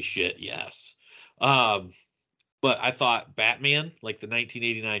 holy shit, yes. But I thought Batman, like the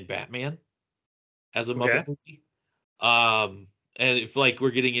 1989 Batman, as a Muppet movie. And if like we're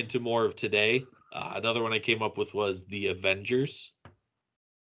getting into more of today, another one I came up with was the Avengers.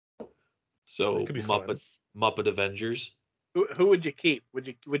 So Muppet Avengers. Who would you keep? Would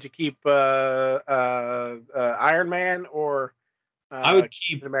you keep Iron Man or I would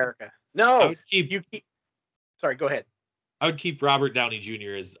keep America? No, I would keep. Sorry, go ahead. I would keep Robert Downey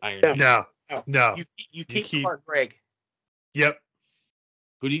Jr. as Iron Man. No. You keep Clark Gregg. Yep.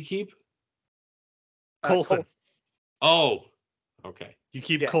 Who do you keep? Coulson. Oh, okay. You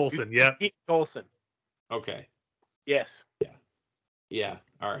keep Coulson. Yep. You keep Coulson. Okay. Yes. Yeah.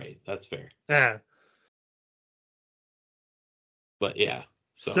 All right. That's fair. Yeah. But yeah.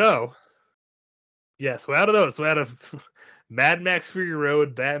 So out of Mad Max Fury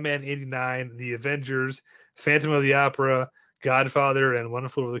Road, Batman 89, The Avengers, Phantom of the Opera, Godfather, and One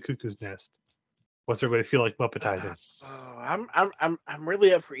Flew Over the Cuckoo's Nest. What's everybody feel like Muppetizing? I'm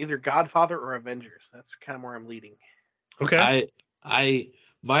really up for either Godfather or Avengers. That's kind of where I'm leading. Okay.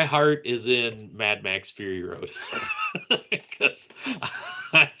 My heart is in Mad Max Fury Road because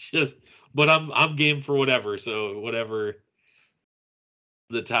but I'm game for whatever. So whatever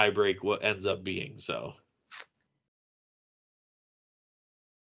the tie break what ends up being. So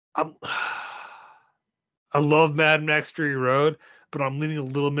I love Mad Max Fury Road, but I'm leaning a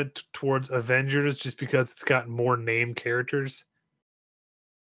little bit towards Avengers just because it's got more named characters.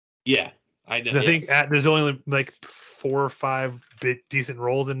 Yeah, I know. I think there's only like 4 or 5 decent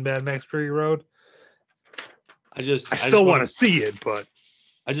roles in Mad Max Fury Road. I still want to see it, but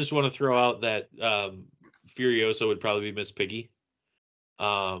I just want to throw out that Furiosa would probably be Miss Piggy.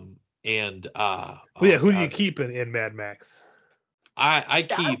 Who do you keep in Mad Max? I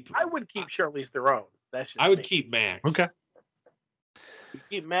would keep Charlize Theron. I would keep Max. Okay. You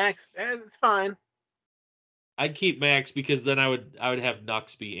keep Max, it's fine. I'd keep Max because then I would have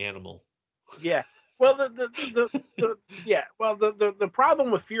Nux be Animal. Yeah. Well, the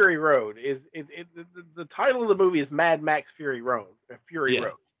problem with Fury Road is the title of the movie is Mad Max Fury Road.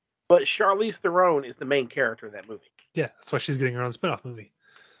 Road. But Charlize Theron is the main character in that movie. Yeah, that's why she's getting her own spinoff movie.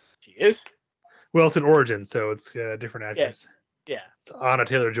 She is? Well, it's an origin, so it's a different actress. Yeah. It's Anna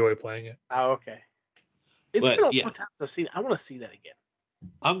Taylor-Joy playing it. Oh, okay. It's been a long time since I've seen it. I want to see that again.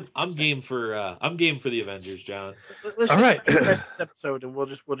 I'm game for the Avengers, John. Let's just rest this episode and we'll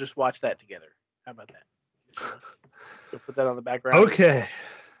just watch that together. How about that? We'll put that on the background. Okay.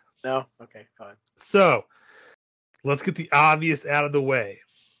 No? Okay, fine. So let's get the obvious out of the way.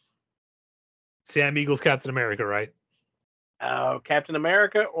 Sam Eagle's Captain America, right? Captain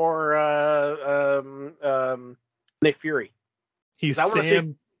America or Nick Fury? He's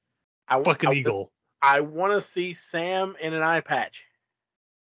Sam Eagle. I want to see Sam in an eye patch.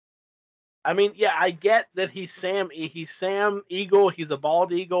 I mean, yeah, I get that he's Sam Eagle. He's a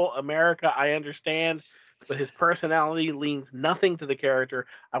bald eagle. America, I understand, but his personality leans nothing to the character.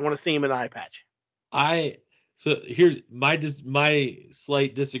 I want to see him in an eye patch. So here's my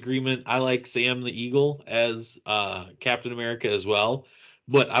slight disagreement. I like Sam the Eagle as Captain America as well,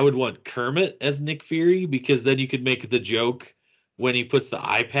 but I would want Kermit as Nick Fury because then you could make the joke when he puts the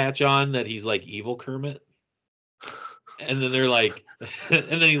eye patch on that he's like evil Kermit. And then they're like,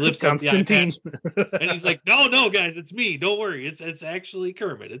 and then he lifts up the eye patch, and he's like, "No, guys, it's me. Don't worry, it's actually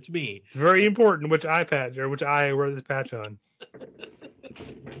Kermit. It's me." It's very important which eye patch or which eye I wear this patch on.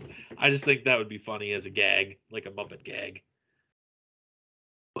 I just think that would be funny as a gag, like a Muppet gag.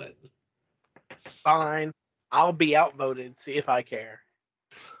 But fine, I'll be outvoted. See if I care.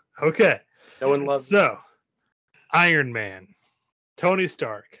 Okay. No one loves me. Iron Man, Tony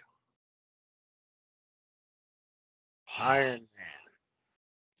Stark. Iron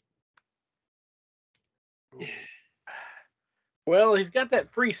Man. Well, he's got that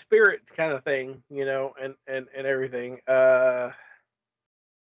free spirit kind of thing, you know, and everything. I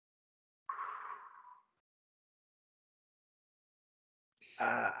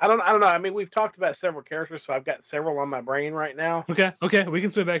don't know. I mean, we've talked about several characters, so I've got several on my brain right now. Okay, we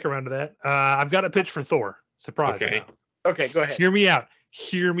can swing back around to that. I've got a pitch for Thor. Surprise. Okay, go ahead. Hear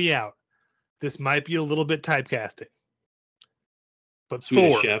me out. This might be a little bit typecasting. But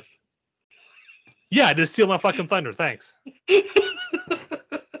Swedish Thor. Chef. Yeah, just steal my fucking thunder. Thanks.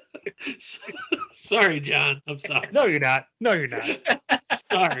 Sorry, John. I'm sorry. No, you're not.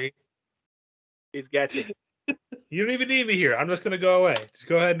 Sorry. He's got you. You don't even need me here. I'm just going to go away. Just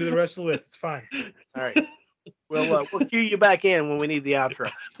go ahead and do the rest of the list. It's fine. All right. We'll cue you back in when we need the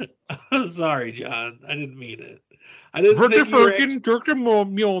outro. I'm sorry, John. I didn't mean it. I didn't Verker think you were Firkin, Dirker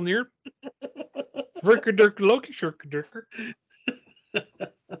Mjolnir. Verker Dirk Loki, Shirker Dirker.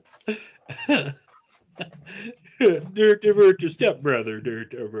 Dirt divert to stepbrother.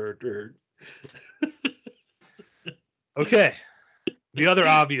 Dirt divert. Okay. The other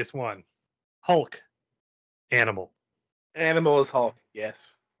obvious one. Hulk. Animal. Animal is Hulk.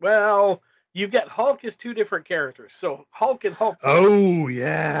 Yes. Well, you've got Hulk as two different characters. So Hulk and Hulk. Oh,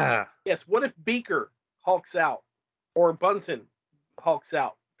 yeah. Yes. What if Beaker hulks out, or Bunsen hulks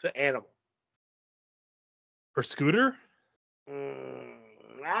out to Animal? Or Scooter?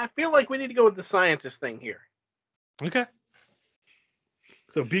 I feel like we need to go with the scientist thing here. Okay.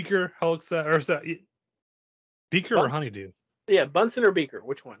 So Beaker, Hulk's, Beaker or Honeydew? Yeah, Bunsen or Beaker?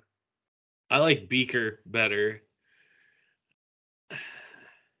 Which one? I like Beaker better.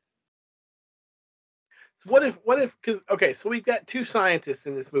 So what if? Because okay, so we've got two scientists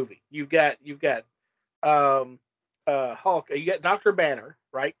in this movie. You've got Hulk. You got Dr. Banner,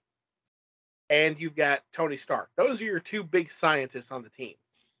 right? And you've got Tony Stark. Those are your two big scientists on the team.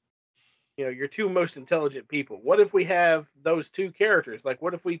 You know, your two most intelligent people. What if we have those two characters? Like,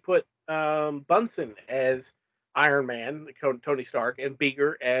 what if we put Bunsen as Iron Man, Tony Stark, and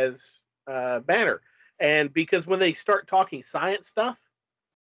Beaker as Banner? And because when they start talking science stuff,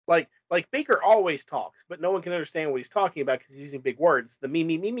 like Beaker always talks, but no one can understand what he's talking about because he's using big words. The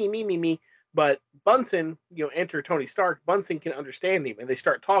me. But Bunsen, enter Tony Stark. Bunsen can understand him, and they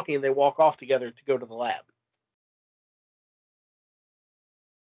start talking, and they walk off together to go to the lab.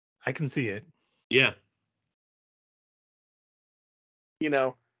 I can see it. Yeah.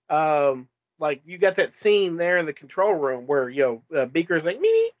 Like you got that scene there in the control room where Beaker's like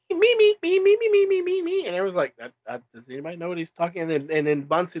me, and everyone's like, does anybody know what he's talking? And then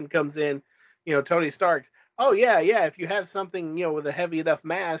Bunsen comes in, Tony Stark. Oh yeah, if you have something with a heavy enough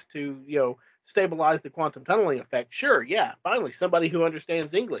mass to stabilize the quantum tunneling effect, sure, yeah. Finally, somebody who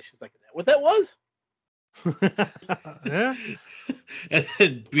understands English. Is like, is that what that was? Yeah. And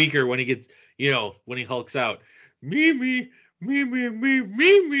then Beaker, when he gets, when he hulks out, me. And then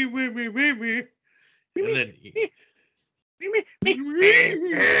me.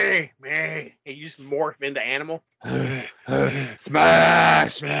 And you just morph into Animal.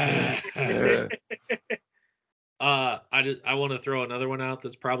 Smash. I want to throw another one out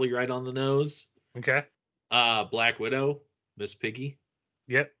that's probably right on the nose. Okay. Black Widow, Miss Piggy.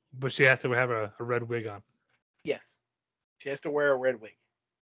 Yep, but she has to have a red wig on. Yes, she has to wear a red wig.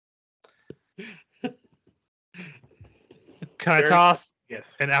 Can I toss?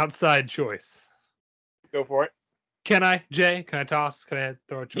 Yes. An outside choice. Go for it. Can I, Jay? Can I toss? Can I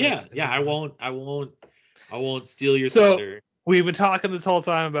throw a choice? Yeah. I won't steal your thunder. We've been talking this whole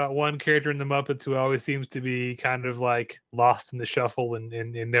time about one character in the Muppets who always seems to be kind of like lost in the shuffle and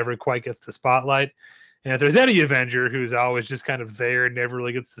never quite gets the spotlight. And if there's any Avenger who's always just kind of there and never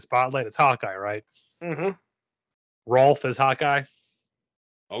really gets the spotlight, it's Hawkeye, right? Mm-hmm. Rolf as Hawkeye.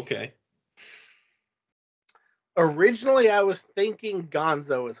 Okay. Originally, I was thinking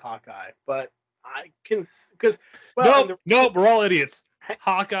Gonzo as Hawkeye, but I can nope, we're all idiots.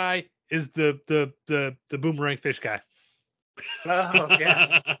 Hawkeye is the boomerang fish guy. Oh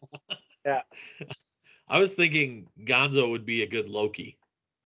yeah, yeah. I was thinking Gonzo would be a good Loki.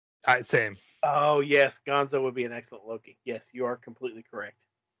 Same. Oh yes, Gonzo would be an excellent Loki. Yes, you are completely correct.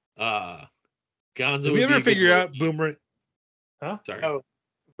 Gonzo. Did we ever figure out Boomerang? Huh? Sorry. Oh,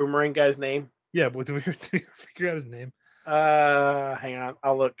 Boomerang guy's name. Yeah, but did we ever figure out his name? Hang on,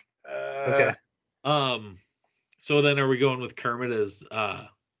 I'll look. Okay. So then, are we going with Kermit as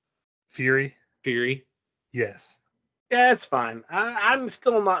Fury? Fury. Yes. Yeah, it's fine. I'm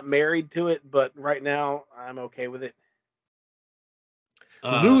still not married to it, but right now I'm okay with it.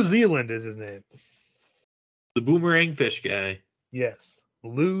 New Zealand is his name. The boomerang fish guy. Yes,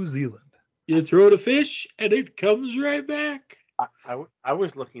 New Zealand. You throw the fish and it comes right back. I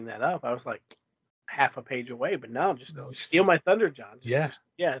was looking that up. I was like half a page away, but no, just steal my thunder, John. I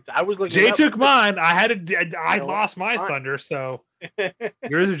was looking. Jay took mine. I lost my thunder, so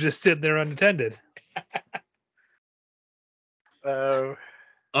yours are just sitting there unattended. Can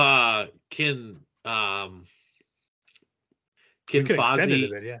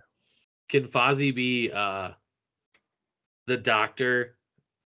Fozzie? Can Fozzie be the doctor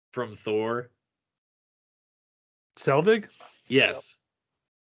from Thor? Selvig? Yes.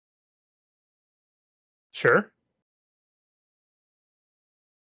 Sure.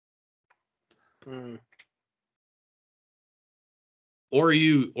 Or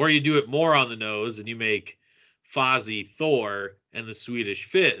you do it more on the nose and you make Fozzie Thor and the Swedish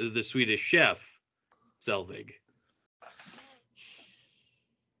chef Selvig.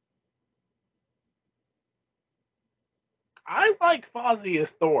 I like Fozzie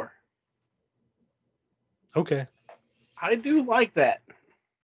as Thor. Okay. I do like that.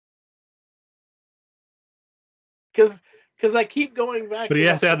 Because I keep going back. But he to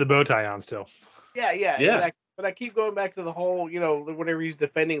has to have the bow tie on still. Yeah, Yeah. exactly. But I keep going back to the whole, whenever he's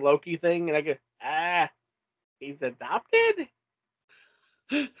defending Loki thing, and I go, he's adopted.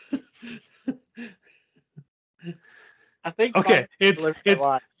 I think. Okay, Fozzie it's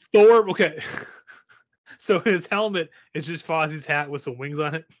Thor. Okay, so his helmet is just Fozzie's hat with some wings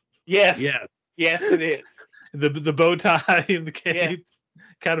on it. Yes. Yes. Yes, it is. The bow tie and the cape, Yes.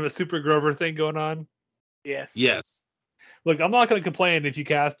 kind of a Super Grover thing going on. Yes. Yes. Look, I'm not going to complain if you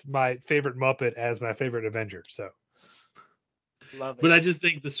cast my favorite Muppet as my favorite Avenger. So, Love it. But I just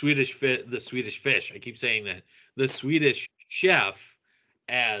think the Swedish fish. I keep saying that the Swedish chef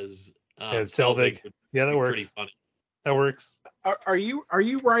as Selvig. would Yeah, that be works. pretty funny. That works. Are you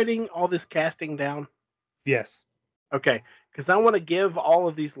writing all this casting down? Yes. Okay, because I want to give all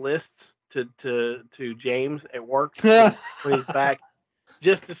of these lists to James at work when he's back,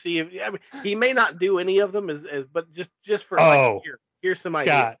 just to see if he may not do any of them but just for here's some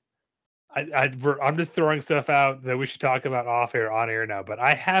Scott, ideas. I'm just throwing stuff out that we should talk about on air now. But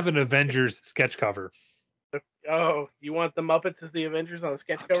I have an Avengers sketch cover. Oh, you want the Muppets as the Avengers on a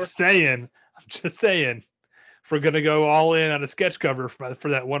sketch cover? I'm just saying. If we're gonna go all in on a sketch cover for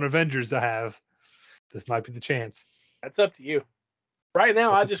that one Avengers I have, this might be the chance. That's up to you. Right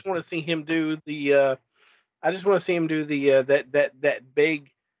now, I just want to see him do the. That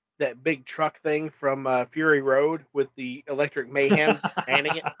big truck thing from Fury Road with the Electric Mayhem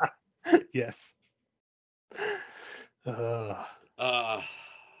standing it. Yes. Any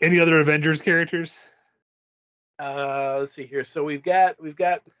other Avengers characters? Let's see here. So we've got. We've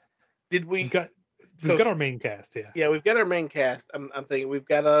got our main cast. Yeah. Yeah, we've got our main cast. I'm thinking we've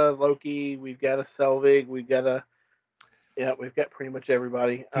got a Loki, we've got a Selvig, we've got pretty much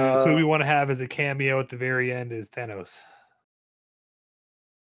everybody. Who we want to have as a cameo at the very end is Thanos.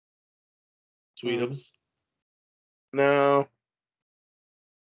 Sweetums? No.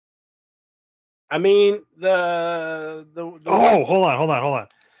 I mean the hold on.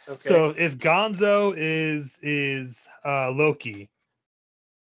 Okay. So if Gonzo is Loki,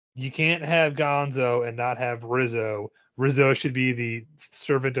 you can't have Gonzo and not have Rizzo. Rizzo should be the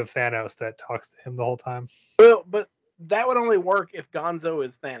servant of Thanos that talks to him the whole time. Well, but that would only work if Gonzo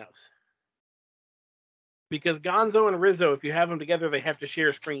is Thanos. Because Gonzo and Rizzo, if you have them together, they have to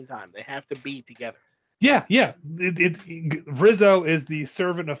share screen time. They have to be together. Yeah. Rizzo is the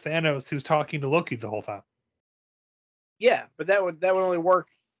servant of Thanos who's talking to Loki the whole time. Yeah, but that would only work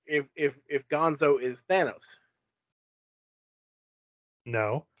if Gonzo is Thanos.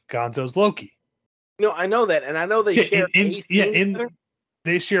 No, Gonzo's Loki. No, I know that, and I know they share a scene together.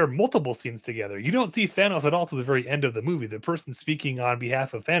 They share multiple scenes together. You don't see Thanos at all to the very end of the movie. The person speaking on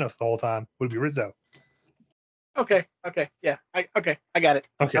behalf of Thanos the whole time would be Rizzo. Okay, yeah, I got it.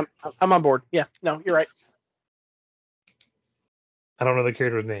 Okay, I'm on board. Yeah, no, you're right. I don't know the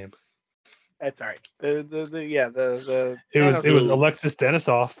character's name. That's all right. It was Alexis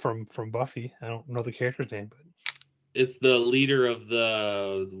Denisoff from Buffy. I don't know the character's name, but it's the leader of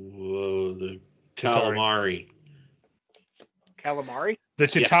the calamari. Calamari? The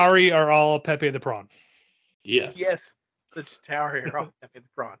Chitauri are all Pepe the Prawn. Yes. Yes, the Chitauri are all Pepe the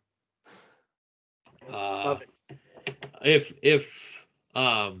Prawn. Love it. If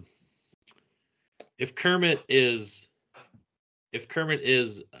Kermit is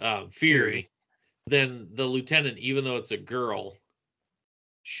Fury, then the lieutenant, even though it's a girl,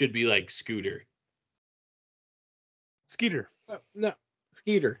 should be like Scooter. Skeeter. No,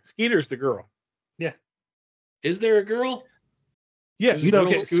 Skeeter. Skeeter's the girl. Yeah. Is there a girl? Yeah,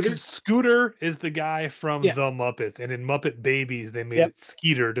 Scooter? Scooter is the guy from the Muppets, and in Muppet Babies they made it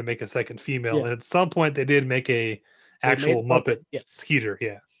Skeeter to make a second female, and at some point they did make a actual Muppet Skeeter.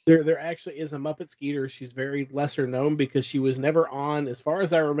 Yeah, there actually is a Muppet Skeeter. She's very lesser known because she was never on, as far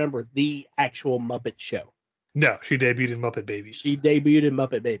as I remember, the actual Muppet show. No, she debuted in Muppet Babies. She debuted in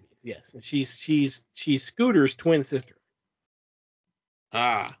Muppet Babies. Yes, and she's Scooter's twin sister.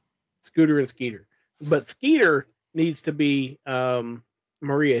 Scooter and Skeeter, but Skeeter needs to be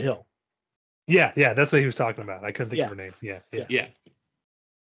Maria Hill. Yeah, that's what he was talking about. I couldn't think of her name. Yeah,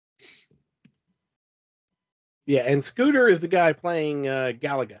 and Scooter is the guy playing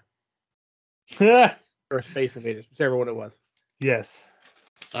Galaga. Or Space Invaders, whichever one it was. Yes.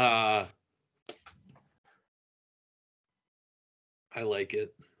 I like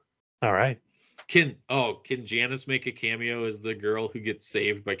it. All right. Can Janice make a cameo as the girl who gets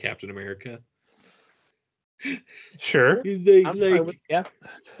saved by Captain America? Sure. He's I'm fine with, yeah.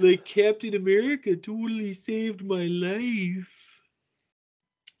 like Captain America totally saved my life.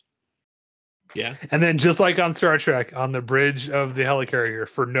 Yeah. And then just like on Star Trek, on the bridge of the helicarrier,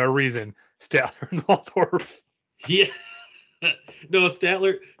 for no reason, Statler and Waldorf. Yeah. No,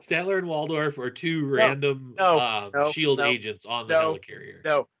 Statler and Waldorf are two random shield agents on the helicarrier.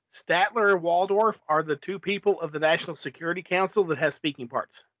 No, Statler and Waldorf are the two people of the National Security Council that has speaking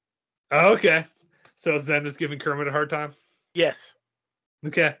parts. Oh, okay. So it's them just giving Kermit a hard time? Yes.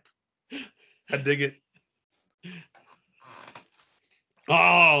 Okay. I dig it.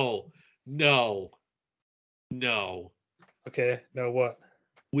 Oh, no. Okay. No, what?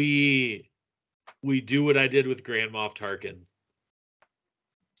 We do what I did with Grand Moff Tarkin.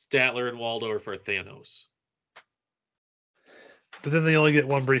 Statler and Waldorf are Thanos. But then they only get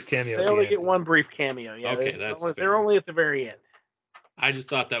one brief cameo. They only get one brief cameo. Yeah. Okay, they're only at the very end. I just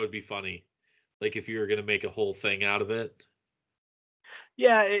thought that would be funny. Like if you were going to make a whole thing out of it.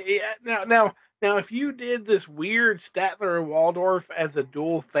 Yeah. Now, if you did this weird Statler and Waldorf as a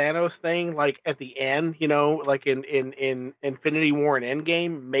dual Thanos thing, like at the end, like in Infinity War and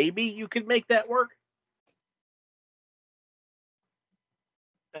Endgame, maybe you could make that work.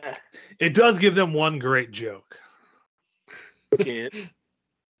 It does give them one great joke. Kid.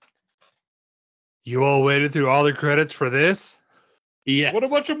 You all waited through all the credits for this? Yeah. What a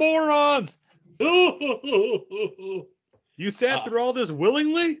bunch of morons! You sat through all this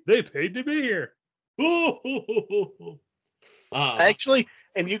willingly? They paid to be here. Actually,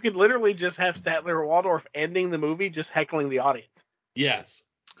 and you could literally just have Statler or Waldorf ending the movie just heckling the audience. Yes.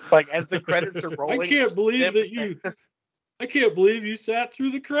 Like as the credits are rolling. I can't believe you sat through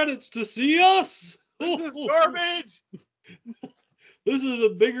the credits to see us. This is garbage. This is a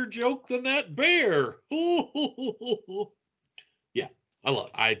bigger joke than that bear. Yeah, I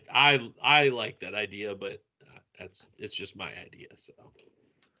like that idea, but it's just my idea, so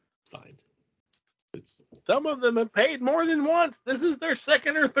fine. Some of them have paid more than once. This is their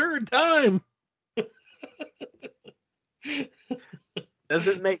second or third time.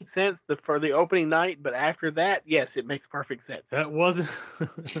 Doesn't make sense for the opening night, but after that, yes, it makes perfect sense. That wasn't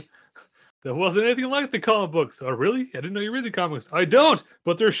anything like the comic books. Oh, really? I didn't know you read the comics. I don't,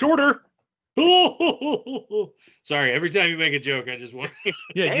 but they're shorter. Sorry, every time you make a joke, I just want.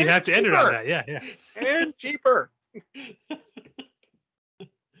 Yeah, you have to end it on that. Yeah. And cheaper.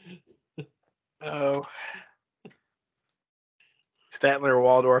 Oh, Statler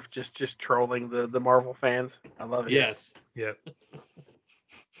Waldorf just trolling the Marvel fans. I love it. Yes. Yep.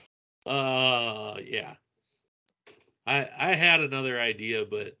 Yeah. I had another idea,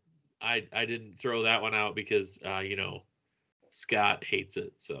 but I didn't throw that one out because Scott hates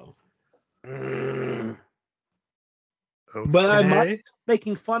it. So. Okay. But I'm not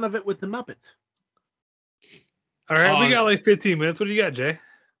making fun of it with the Muppets. All right, we got like 15 minutes. What do you got, Jay?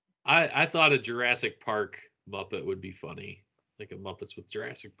 I thought a Jurassic Park Muppet would be funny, like a Muppets with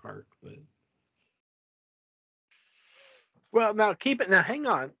Jurassic Park, but. Well, now keep it. Now, hang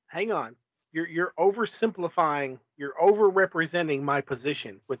on. You're oversimplifying. You're overrepresenting my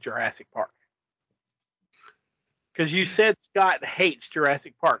position with Jurassic Park. Because you said Scott hates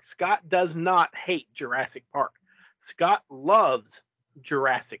Jurassic Park. Scott does not hate Jurassic Park. Scott loves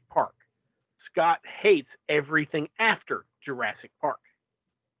Jurassic Park. Scott hates everything after Jurassic Park.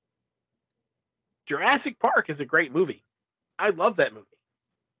 Jurassic Park is a great movie. I love that movie.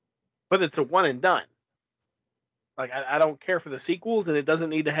 But it's a one and done. Like I don't care for the sequels, and it doesn't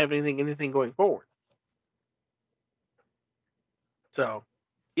need to have anything going forward. So,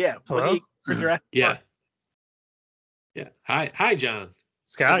 yeah. What do you for Jurassic Park? Yeah. Hi, John.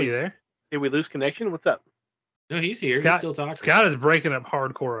 Scott, are you there? Did we lose connection? What's up? No, he's here. Scott, he's still talking. Scott is breaking up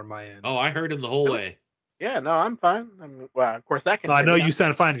hardcore on my end. Oh, I heard him the whole way. Yeah, no, I'm fine. Well, of course that can. I know you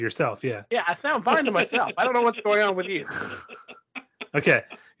sound fine to yourself. Yeah. Yeah, I sound fine to myself. I don't know what's going on with you. Okay.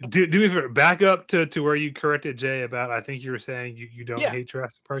 Do me a favor. Back up to where you corrected Jay about. I think you were saying you don't hate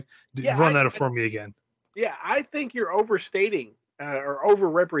Jurassic Park. Run that for me again. Yeah, I think you're overstating or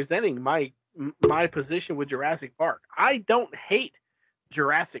overrepresenting my position with Jurassic Park. I don't hate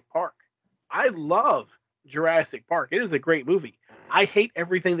Jurassic Park. I love Jurassic Park. It is a great movie. I hate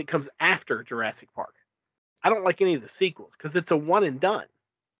everything that comes after Jurassic Park. I don't like any of the sequels because it's a one and done.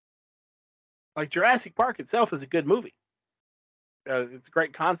 Like Jurassic Park itself is a good movie. It's a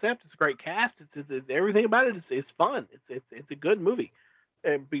great concept. It's a great cast. It's everything about it is fun. It's a good movie.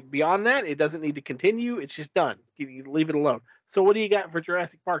 Beyond that, it doesn't need to continue. It's just done. You leave it alone. So, what do you got for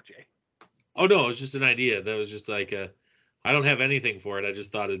Jurassic Park, Jay? Oh no, it was just an idea. That was just like I don't have anything for it. I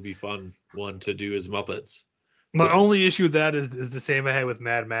just thought it'd be fun one to do as Muppets. My Yeah. only issue with that is the same I had with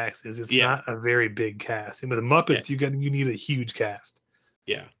Mad Max. Is it's Yeah. not a very big cast. And with the Muppets, you need a huge cast,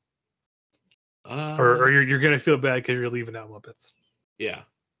 Yeah. or you're gonna feel bad because you're leaving out Muppets. Yeah.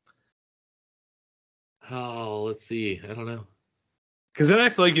 Oh, let's see. I don't know. Because then I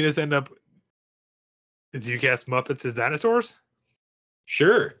feel like you just end up. Do you cast Muppets as dinosaurs?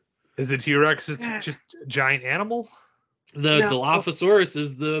 Sure. Is the T-Rex just a giant animal? The Dilophosaurus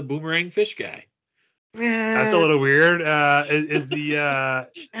is the boomerang fish guy. That's a little weird. Is the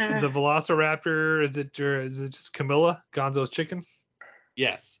Velociraptor? Is it just Camilla, Gonzo's chicken?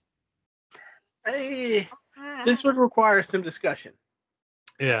 Yes. This would require some discussion.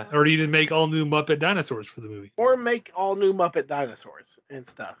 Yeah, or do you just make all new Muppet dinosaurs for the movie? Or make all new Muppet dinosaurs and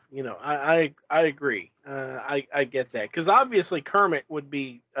stuff. You know, I agree. I get that because obviously Kermit would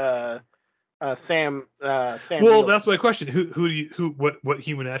be Sam. Well, Neill. that's my question. What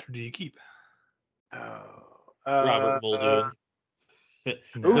human actor do you keep? Robert Muldoon.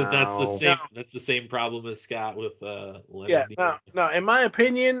 No. That's the same problem as Scott with Leonard Yeah, Nimoy. no. In my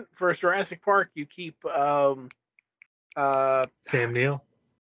opinion, for Jurassic Park, you keep Sam Neill.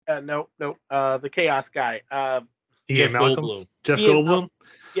 no, the Chaos guy. Jeff Malcolm? Goldblum. Jeff Ian Goldblum. Malcolm.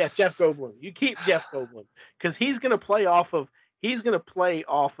 Yeah, Jeff Goldblum. You keep Jeff Goldblum because he's gonna play off of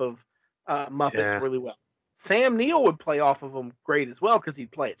Muppets Yeah. really well. Sam Neill would play off of them great as well because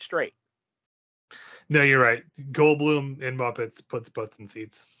he'd play it straight. No, you're right. Goldblum in Muppets puts butts in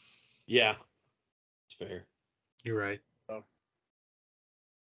seats. Yeah. It's fair. You're right.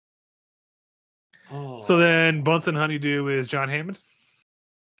 Oh. So then Bunsen Honeydew is John Hammond.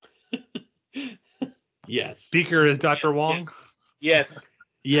 Yes. Beaker is Dr. Wong. Yes.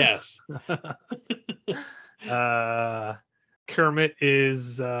 Yes. Kermit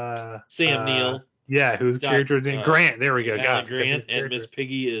is Sam Neill. Yeah, whose character name? Grant. There we go. Alan Got it. Grant, and Miss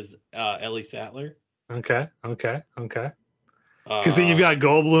Piggy is Ellie Sattler. Okay. Because then you've got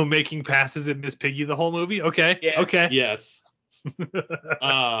Goldblum making passes at Miss Piggy the whole movie. Okay. Yes. Okay. Yes.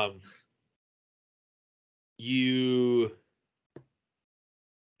 You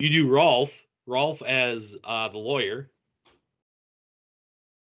do Rolf as the lawyer,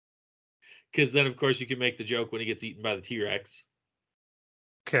 because then of course you can make the joke when he gets eaten by the T-Rex.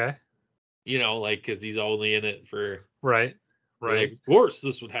 Okay. You know, like because he's only in it for Right. Like, of course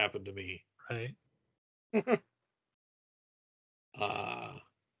this would happen to me. Right.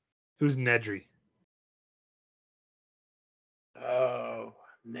 Who's Nedry? Oh,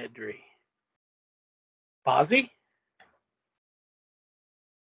 Nedry. Fozzie?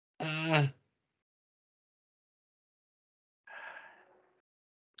 I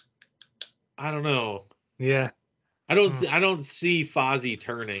don't know. Yeah. I don't see Fozzie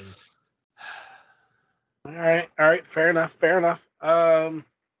turning. All right. Fair enough. The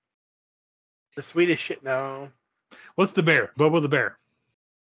Swedish shit. No. What's the bear? Bobo the bear.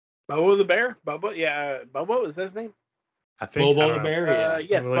 Bobo the bear. Bobo. Yeah. Bobo is that his name? I think Bobo the bear. Yeah.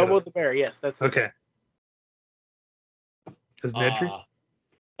 Yes. Bobo the bear. Yes. That's his okay. As Nedry?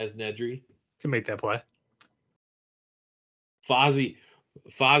 As Nedry. Can make that play. Fozzie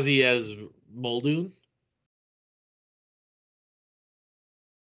as Muldoon.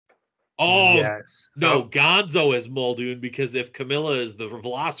 Oh yes. no, Gonzo as Muldoon, because if Camilla is the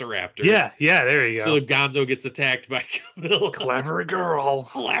Velociraptor, yeah, there you go. So Gonzo gets attacked by Camilla. Clever girl.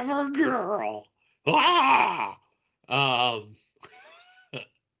 Ah.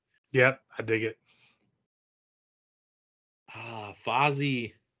 Yep, I dig it.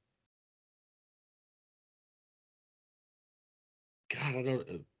 Fozzie. God, I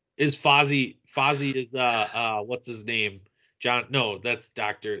don't. Is Fozzie is what's his name? John? No, that's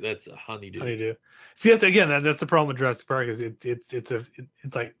Honeydew. See, that's the problem with Jurassic Park is it's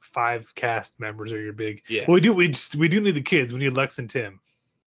like 5 cast members are your big. Yeah. Well, we do need the kids. We need Lex and Tim.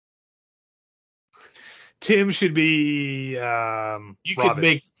 Tim should be. You Robin. could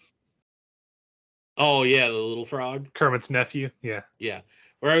make. Oh yeah, the little frog. Kermit's nephew. Yeah. Yeah.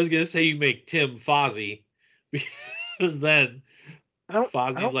 Where I was gonna say you make Tim Fozzie, because then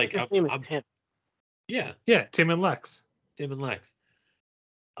Fozzie's like his name is Tim. Yeah. Yeah. Tim and Lex. You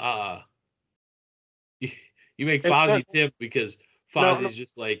make Fozzie Tim because Fozzie's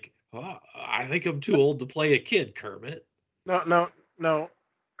just like, oh, I think I'm too old to play a kid, Kermit. No.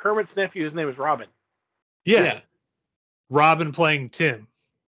 Kermit's nephew, his name is Robin. Yeah. Robin playing Tim.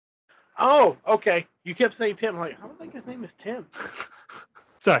 Oh, okay. You kept saying Tim. I'm like, I don't think his name is Tim.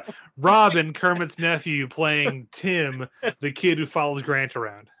 Sorry. Robin, Kermit's nephew, playing Tim, the kid who follows Grant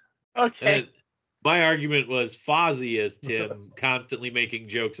around. Okay. And my argument was Fozzie as Tim, constantly making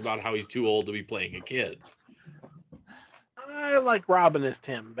jokes about how he's too old to be playing a kid. I like Robin as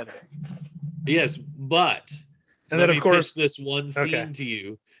Tim better. Yes, but And Let then, me of course, pitch this one scene okay. to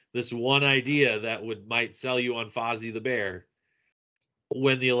you. This one idea that might sell you on Fozzie the Bear.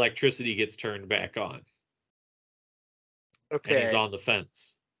 When the electricity gets turned back on. Okay. And he's on the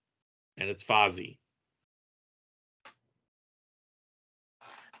fence. And it's Fozzie.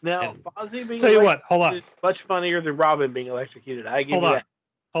 Now, And Fozzie being tell you what, hold on. is much funnier than Robin being electrocuted. I give Hold you on. that.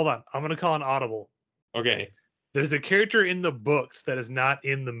 Hold on. I'm going to call an audible. Okay. There's a character in the books that is not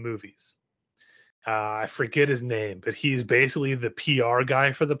in the movies. I forget his name, but he's basically the PR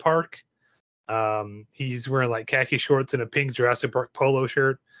guy for the park. He's wearing like khaki shorts and a pink Jurassic Park polo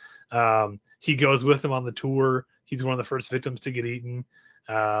shirt. He goes with them on the tour. He's one of the first victims to get eaten.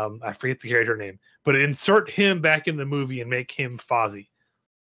 I forget the character name, but insert him back in the movie and make him Fozzie.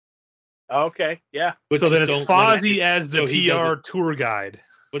 Okay, yeah. But so then just it's don't let Fozzie it- as the so he PR doesn't- tour guide.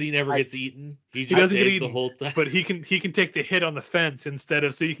 But he never gets eaten. He He doesn't get stays eaten the whole time. but he can take the hit on the fence instead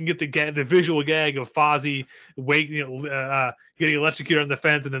of, so you can get the visual gag of Fozzie getting electrocuted on the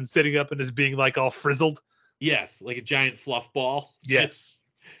fence and then sitting up and just being like all frizzled. Yes, like a giant fluff ball. Yes.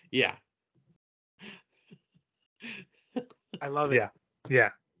 Yeah. I love it.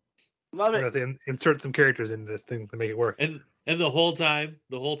 Yeah. Love We're it. gonna have to insert some characters into this thing to make it work. And the whole time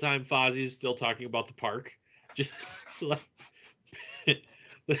Fozzie's still talking about the park. Just like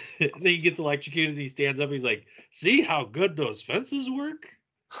then he gets electrocuted and he stands up, he's like, see how good those fences work?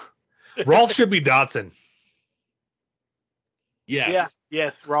 Rolf should be Dotson. Yes. Yeah,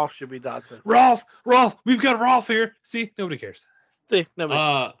 yes. Rolf should be Dodson. Rolf, we've got Rolf here. See, nobody cares. See,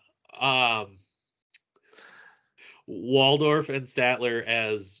 nobody. Waldorf and Statler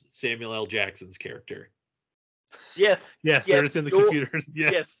as Samuel L. Jackson's character. Yes. Yes, they're just in the computers.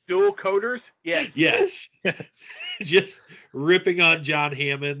 Yes. Dual coders. Yes. Yes. Yes. Just ripping on John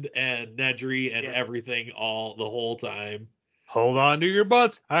Hammond and Nedry and Yes. everything the whole time. Hold on to your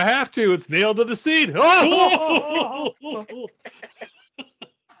butts. I have to. It's nailed to the seat. Oh!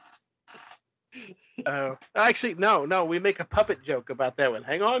 Actually, no. We make a puppet joke about that one.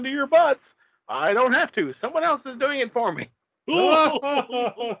 Hang on to your butts. I don't have to. Someone else is doing it for me.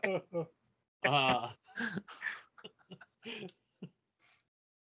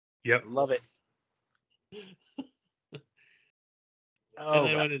 Yep. Love it.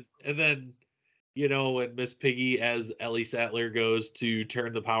 And then when Miss Piggy as Ellie Sattler goes to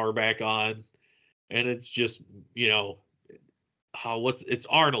turn the power back on, and it's just it's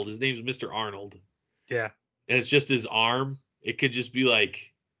Arnold. His name's Mr. Arnold. Yeah. And it's just his arm. It could just be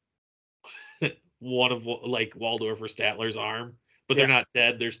like one of like Waldorf or Statler's arm, but they're not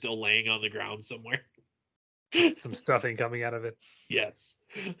dead. They're still laying on the ground somewhere. Some stuffing coming out of it. Yes.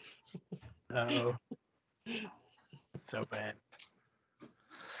 Oh. So bad.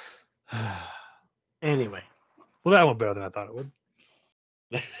 Anyway. Well, that went better than I thought it would.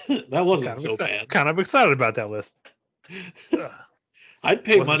 That wasn't so bad. Kind of excited about that list. I'd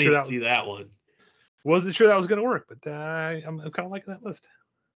pay Wasn't money sure to that see that one. Wasn't sure that was going to work, but I'm kind of liking that list.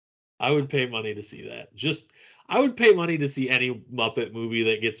 I would pay money to see that. I would pay money to see any Muppet movie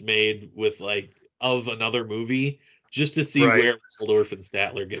that gets made with of another movie, just to see where Waldorf and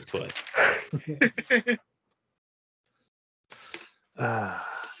Statler get put. I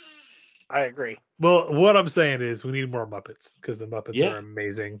agree. Well, what I'm saying is we need more Muppets because the Muppets are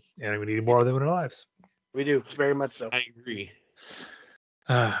amazing, and we need more of them in our lives. We do, very much so. I agree.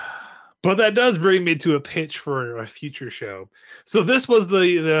 But that does bring me to a pitch for a future show. So this was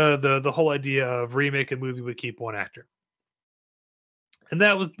the whole idea of remake a movie but keep one actor. And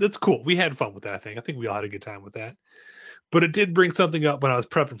that's cool. We had fun with that, I think we all had a good time with that. But it did bring something up when I was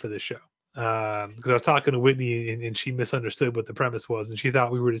prepping for this show. Because I was talking to Whitney and she misunderstood what the premise was, and she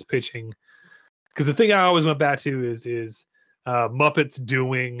thought we were just pitching. Because the thing I always went back to is Muppets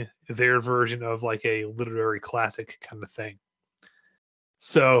doing their version of like a literary classic kind of thing.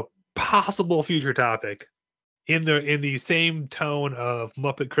 So possible future topic in the same tone of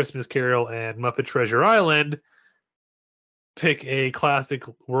Muppet Christmas Carol and Muppet Treasure Island, pick a classic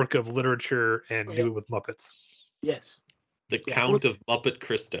work of literature and do it with Muppets. Yes. The Count of Muppet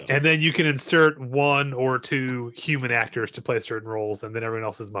Christo. And then you can insert one or two human actors to play certain roles, and then everyone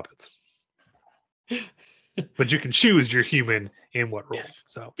else is Muppets. But you can choose your human in what role. Yes.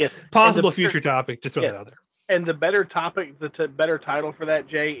 So possible future topic. Just throw that out there. And the better topic, the better title for that,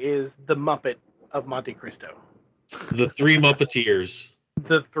 Jay, is The Muppet of Monte Cristo. The Three Muppeteers.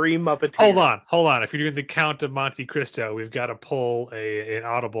 The Three Muppeteers. Hold on. If you're doing the Count of Monte Cristo, we've got to pull an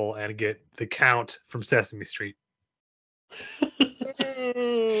audible and get the Count from Sesame Street.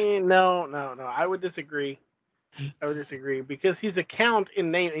 No. I would disagree. Because he's a count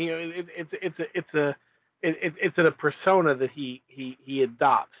in name. It's it's a persona that he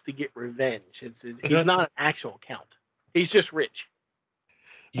adopts to get revenge. He's not an actual count. He's just rich.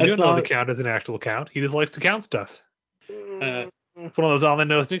 You don't know the Count is an actual Count. He just likes to count stuff. It's one of those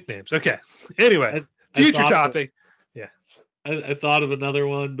on-the-nose nicknames. Okay. Anyway, future topic. Yeah. I thought of another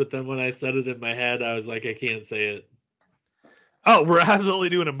one, but then when I said it in my head, I was like, I can't say it. Oh, we're absolutely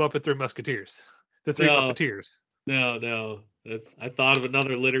doing a Muppet Three Musketeers. The Three Musketeers. No. I thought of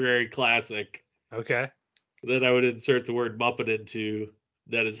another literary classic. Okay. That I would insert the word Muppet into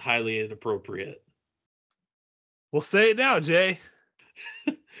that is highly inappropriate. We'll say it now, Jay.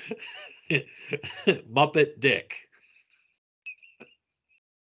 Muppet Dick.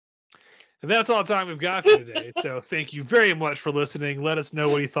 And that's all the time we've got for today. So thank you very much for listening. Let us know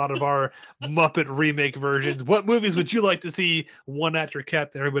what you thought of our Muppet remake versions. What movies would you like to see one actor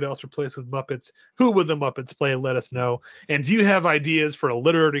kept and everybody else replaced with Muppets? Who would the Muppets play? Let us know. And do you have ideas for a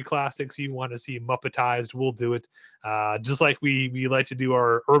literary classics you want to see Muppetized? We'll do it. Just like we like to do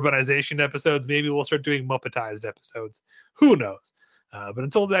our urbanization episodes, maybe we'll start doing Muppetized episodes. Who knows? But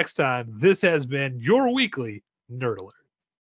until next time, this has been your weekly Nerd Alert.